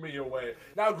blew me away.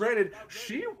 Now, granted,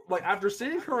 she, like, after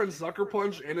seeing her in Sucker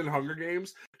Punch and in Hunger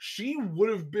Games, she would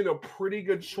have been a pretty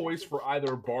good choice for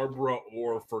either Barbara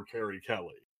or for Carrie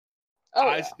Kelly.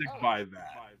 I stick by that.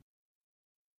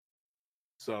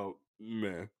 So,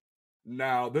 man.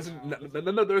 Now, this is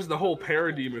there's the whole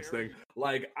Parademons thing.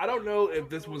 Like, I don't know if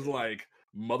this was like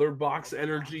Mother Box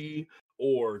energy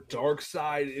or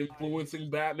Darkseid influencing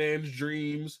Batman's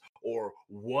dreams or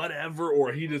whatever,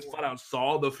 or he just flat out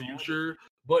saw the future.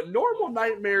 But normal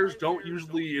nightmares don't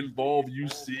usually involve you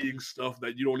seeing stuff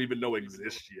that you don't even know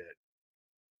exists yet.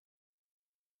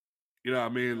 You know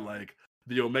what I mean? Like,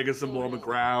 the Omega symbol on the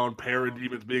ground,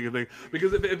 Parademons being a thing.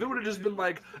 Because if it would have just been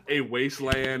like a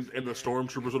wasteland and the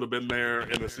stormtroopers would have been there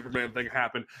and the Superman thing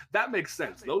happened, that makes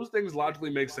sense. Those things logically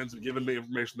make sense given the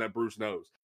information that Bruce knows.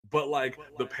 But like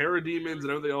the Parademons and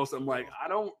everything else, I'm like, I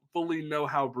don't fully know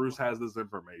how Bruce has this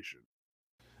information.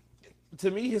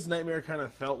 To me, his nightmare kind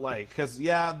of felt like, because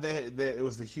it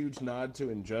was the huge nod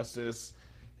to Injustice.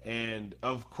 And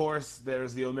of course,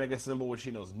 there's the Omega symbol, which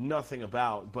he knows nothing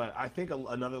about. But I think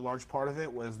another large part of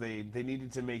it was they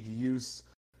needed to make use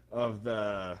of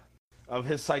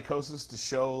his psychosis to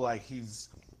show like he's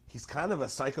kind of a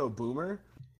psycho boomer,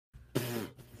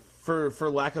 for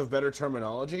lack of better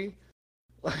terminology.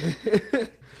 Because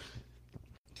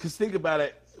think about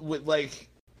it, with like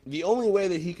the only way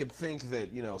that he could think that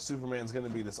Superman's going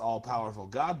to be this all-powerful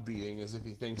god being is if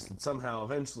he thinks that somehow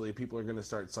eventually people are going to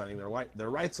start signing their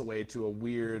rights away to a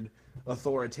weird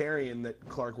authoritarian that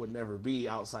Clark would never be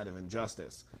outside of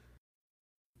Injustice,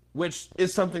 which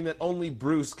is something that only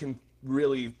Bruce can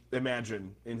really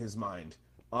imagine in his mind,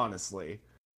 honestly.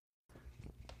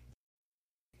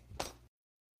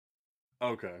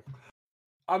 Okay.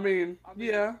 I mean,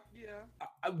 yeah.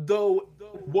 Though,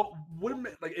 what would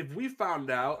like if we found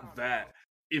out that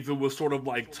if it was sort of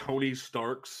like Tony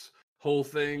Stark's whole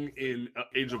thing in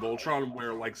Age of Ultron,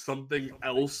 where like something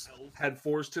else had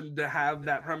forced him to have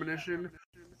that premonition,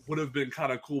 would have been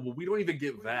kind of cool. But we don't even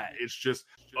get that. It's just,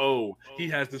 oh, he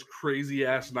has this crazy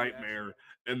ass nightmare,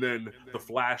 and then the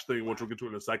Flash thing, which we'll get to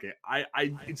in a second.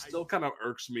 It still kind of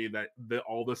irks me that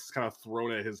all this is kind of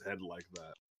thrown at his head like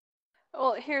that.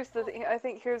 Well, here's the thing. I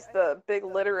think here's the big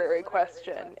literary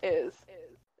question is,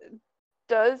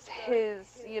 does his,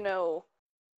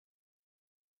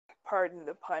 pardon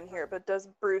the pun here, but does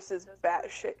Bruce's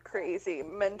batshit crazy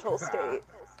mental state,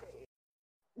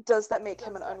 does that make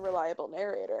him an unreliable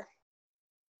narrator?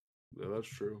 Yeah, that's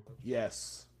true.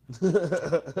 Yes.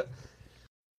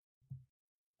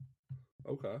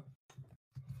 Okay.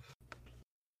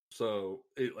 So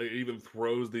it like even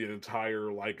throws the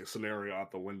entire like scenario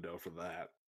out the window for that.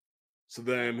 So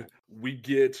then we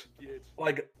get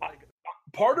like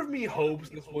part of me hopes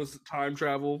this was time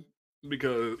travel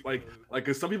because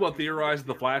cause some people have theorized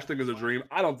the Flash thing is a dream.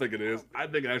 I don't think it is. I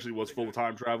think it actually was full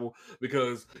time travel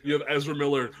because you have Ezra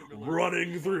Miller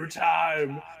running through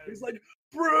time. He's like,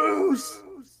 Bruce,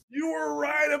 you were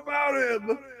right about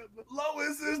him.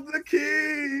 Lois is the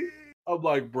key. I'm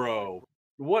like, bro,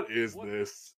 what is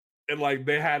this? And like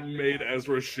they hadn't made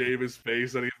Ezra shave his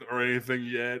face or anything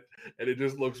yet, and it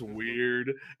just looks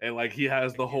weird. And like he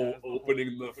has the whole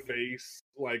opening the face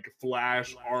like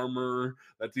Flash armor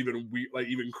that's even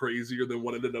even crazier than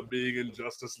what ended up being in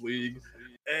Justice League.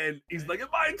 And he's like, "Am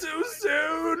I too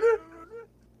soon?"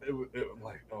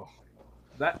 Like, oh,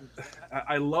 that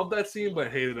I love that scene,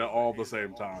 but hated it all at the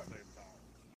same time.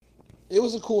 It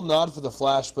was a cool nod for the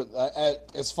Flash, but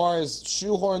as far as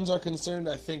shoehorns are concerned,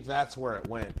 I think that's where it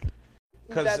went.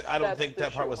 Because I don't think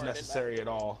that part was necessary at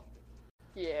all.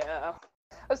 Yeah.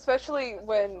 Especially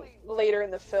when later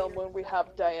in the film when we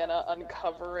have Diana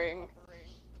uncovering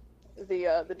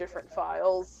the different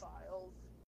files.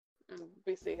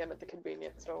 We see him at the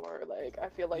convenience store. Like, I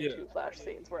feel like 2 Flash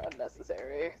scenes were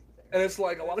unnecessary. And it's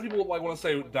like a lot of people like want to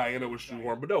say Diana was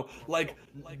shoehorned, but no, like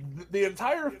the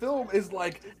entire film is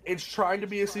like it's trying to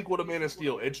be a sequel to Man of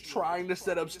Steel. It's trying to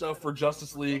set up stuff for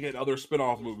Justice League and other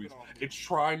spin-off movies. It's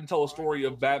trying to tell a story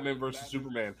of Batman versus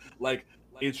Superman. Like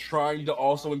it's trying to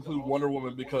also include Wonder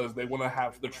Woman because they want to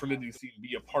have the Trinity scene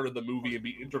be a part of the movie and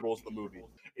be integral to the movie.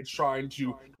 It's trying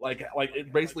to like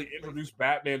it basically introduce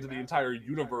Batman to the entire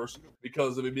universe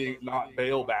because of it being not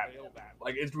Bale Batman.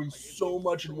 Like it's doing so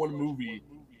much in one movie.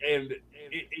 And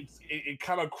it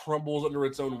kind of crumbles under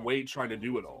its own weight trying to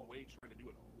do it all.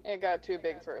 It got too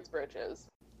big for its britches.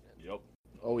 Yep.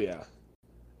 Oh yeah.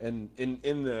 And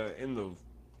in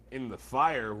the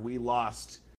fire, we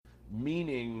lost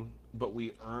meaning, but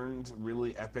we earned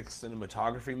really epic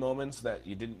cinematography moments that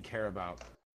you didn't care about.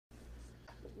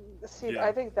 See, Yeah.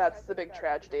 I think that's the big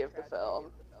tragedy of the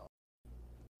film,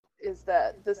 is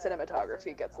that the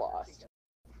cinematography gets lost.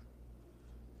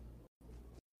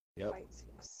 Yep. Fight scene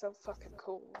was so fucking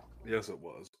cool. Yes, it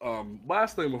was.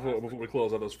 Last thing before we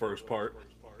close out this first part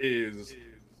is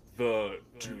the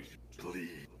do you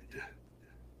bleed?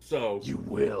 So You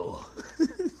will.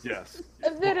 yes,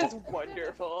 And that is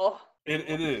wonderful.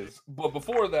 it is. But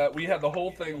before that, we had the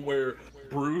whole thing where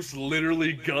Bruce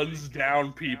literally guns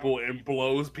down people and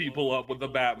blows people up with the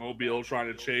Batmobile, trying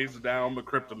to chase down the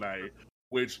kryptonite.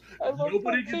 Which I love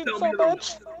nobody that can scene tell so me that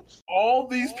much. all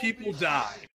these people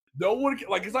die. No one can,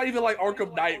 like, it's not even like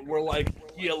Arkham Knight where like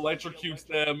he electrocutes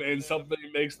them and something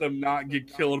makes them not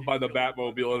get killed by the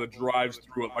Batmobile and it drives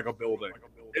through it like a building.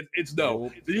 It's no.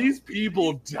 Nope. These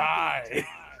people die.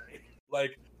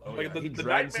 like Oh, like yeah, the, he the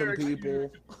dragged nightmare some excuse people.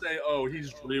 to say, oh,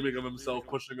 he's dreaming of himself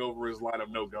pushing over his line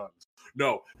of no guns.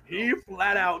 No, he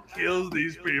flat out kills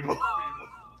these people.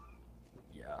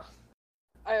 Yeah.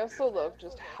 I also love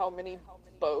just how many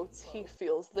boats he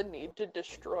feels the need to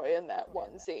destroy in that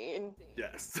one scene.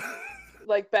 Yes.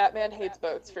 Like, Batman hates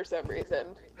boats for some reason.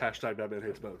 Hashtag Batman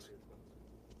hates boats.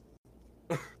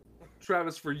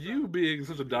 Travis, for you being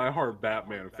such a diehard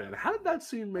Batman fan, how did that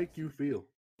scene make you feel?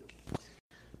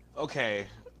 Okay.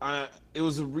 It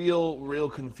was a real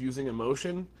confusing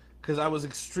emotion because I was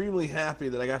extremely happy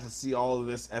that I got to see all of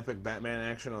this epic Batman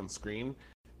action on screen,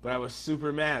 but I was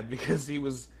super mad because he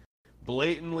was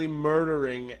blatantly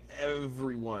murdering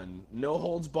everyone. No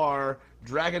holds bar,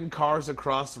 dragging cars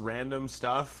across random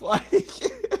stuff. Like,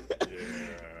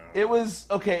 it was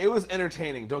okay. It was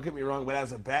entertaining. Don't get me wrong, but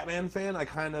as a Batman fan,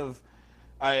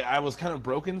 I was kind of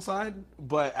broke inside.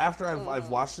 But after I've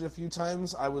watched it a few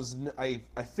times, I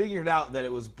figured out that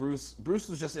it was Bruce. Bruce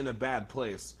was just in a bad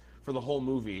place for the whole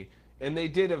movie, and they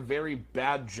did a very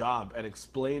bad job at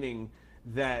explaining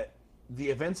that the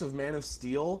events of Man of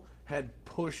Steel had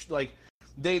pushed, like,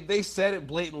 they said it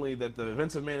blatantly that the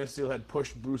events of Man of Steel had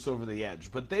pushed Bruce over the edge,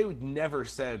 but they never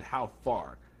said how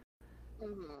far.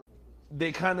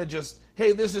 They kind of just,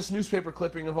 hey, there's this newspaper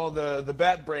clipping of all the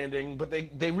bat branding, but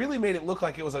they really made it look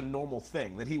like it was a normal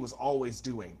thing that he was always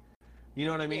doing. You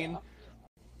know what I mean?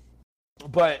 Yeah.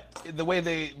 But the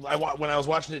way when I was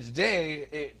watching it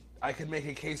today, I could make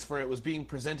a case for it was being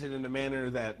presented in a manner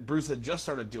that Bruce had just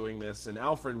started doing this, and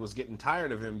Alfred was getting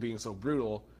tired of him being so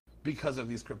brutal because of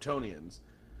these Kryptonians.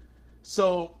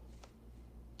 So,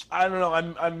 I don't know.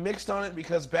 I'm mixed on it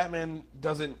because Batman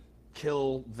doesn't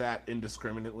kill that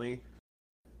indiscriminately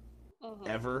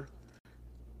ever.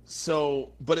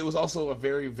 So, but it was also a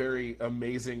very, very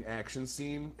amazing action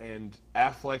scene, and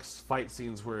Affleck's fight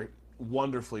scenes were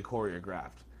wonderfully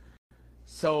choreographed.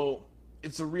 So,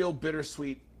 it's a real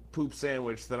bittersweet poop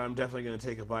sandwich that I'm definitely going to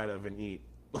take a bite of and eat.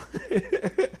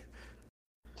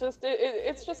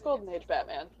 It's just Golden Age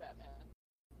Batman.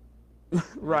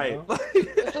 Right.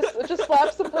 It just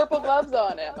slaps some purple gloves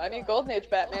on him. I mean, Golden Age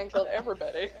Batman killed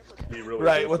everybody. He really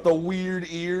Right, did. with the weird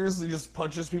ears, he just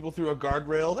punches people through a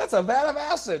guardrail. That's a vat of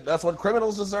acid. That's what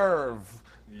criminals deserve.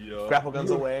 Yeah. Grapple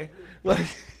guns away. Like,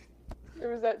 There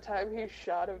was that time he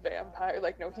shot a vampire.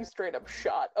 Like, no, he straight up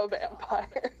shot a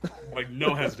vampire. Like,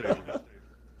 no hesitation.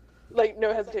 Like,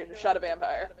 no hesitation, shot a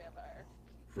vampire.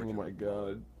 oh my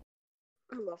god.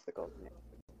 I love the Golden Age.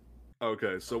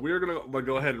 Okay, so we're gonna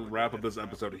go ahead and wrap up this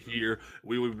episode here.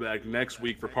 We will be back next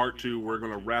week for part 2. We're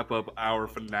gonna wrap up our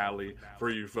finale for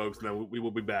you folks. Now we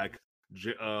will be back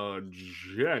January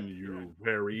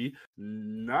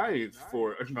 9th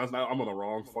for. I'm on the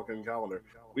wrong fucking calendar.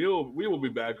 We will be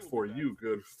back for you,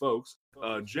 good folks.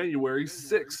 January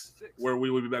 6th, where we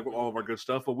will be back with all of our good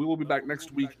stuff. But we will be back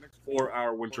next week for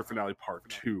our winter finale part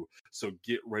 2. So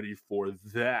get ready for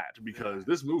that, because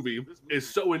this movie is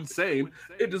so insane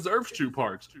it deserves 2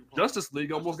 parts. Justice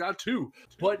League almost got 2,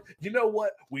 but you know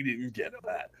what? We didn't get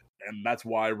that, and that's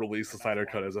why Release the Snyder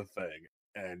Cut is a thing.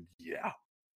 And yeah,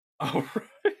 all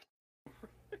right.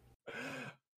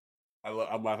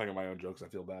 I'm laughing at my own jokes. I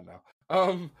feel bad now.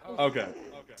 Okay.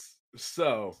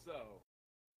 So,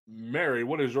 Mary,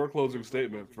 what is your closing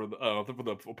statement for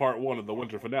the part 1 of the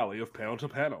winter finale of Panel to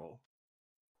Panel?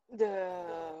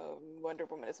 Wonder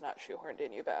Woman is not shoehorned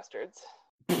in, you bastards.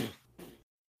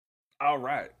 All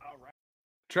right.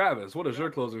 Travis, what is your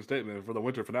closing statement for the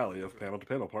winter finale of Panel to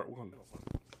Panel Part 1?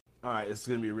 All right, it's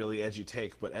gonna be a really edgy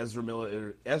take, but Ezra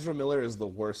Miller is the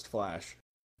worst Flash,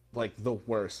 like the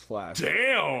worst Flash.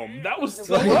 Damn, that was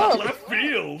so left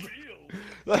field.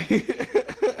 Like,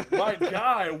 My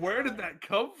guy, where did that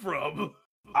come from?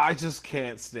 I just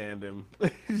can't stand him.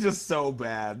 He's just so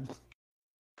bad.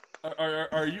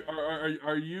 Are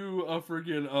you a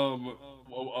freaking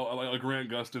a Grant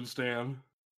Gustin stan?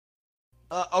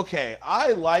 Okay,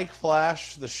 I like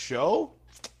Flash the show.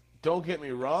 Don't get me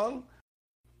wrong,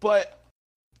 but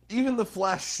even the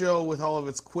Flash show, with all of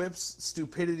its quips,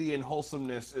 stupidity, and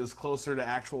wholesomeness, is closer to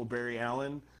actual Barry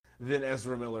Allen than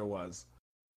Ezra Miller was.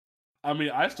 I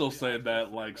mean, I still say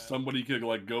that like somebody could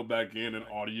like go back in and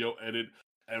audio edit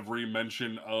every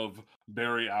mention of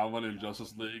Barry Allen in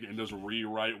Justice League and just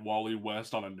rewrite Wally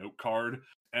West on a note card,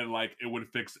 and like it would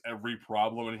fix every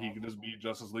problem, and he could just be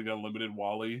Justice League Unlimited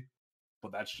Wally.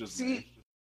 But that's just me.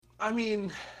 I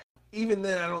mean, even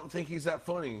then, I don't think he's that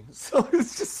funny. So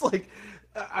it's just like,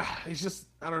 he's just,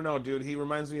 I don't know, dude. He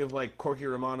reminds me of like Corky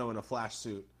Romano in a Flash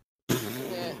suit.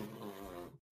 Yeah.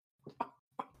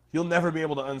 You'll never be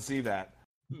able to unsee that.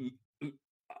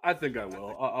 I think I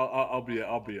will. I'll be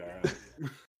all right.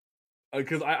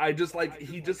 Because I just like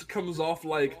he just comes off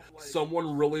like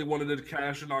someone really wanted to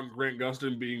cash in on Grant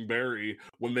Gustin being Barry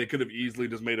when they could have easily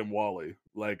just made him Wally.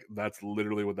 Like that's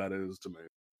literally what that is to me.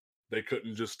 They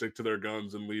couldn't just stick to their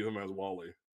guns and leave him as Wally.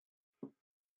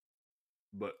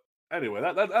 But anyway,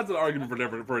 that's an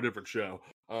argument for a different show.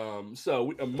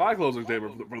 So my closing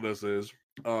statement for this is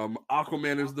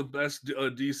Aquaman is the best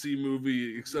DC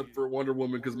movie except for Wonder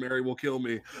Woman because Mary will kill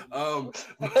me. Don't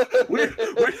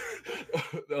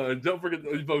forget,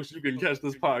 folks, you can catch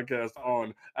this podcast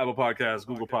on Apple Podcasts,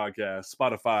 Google Podcasts,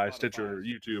 Spotify, Stitcher,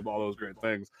 YouTube, all those great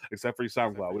things, except for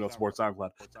SoundCloud. We don't support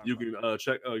SoundCloud. You can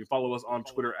follow us on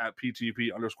Twitter at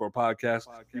PTP_podcast.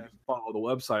 You can follow the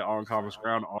website On Comics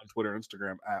Ground on Twitter and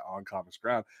Instagram at On Comics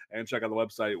Ground, and check out the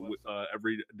website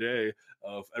every day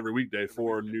of every weekday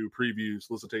for new previews,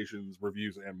 solicitations,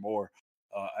 reviews, and more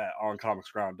at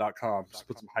oncomicsground.com. Just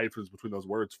put some hyphens between those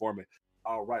words for me.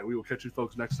 All right, we will catch you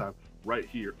folks next time right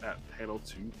here at Panel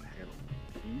to Panel.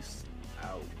 Peace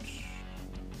out.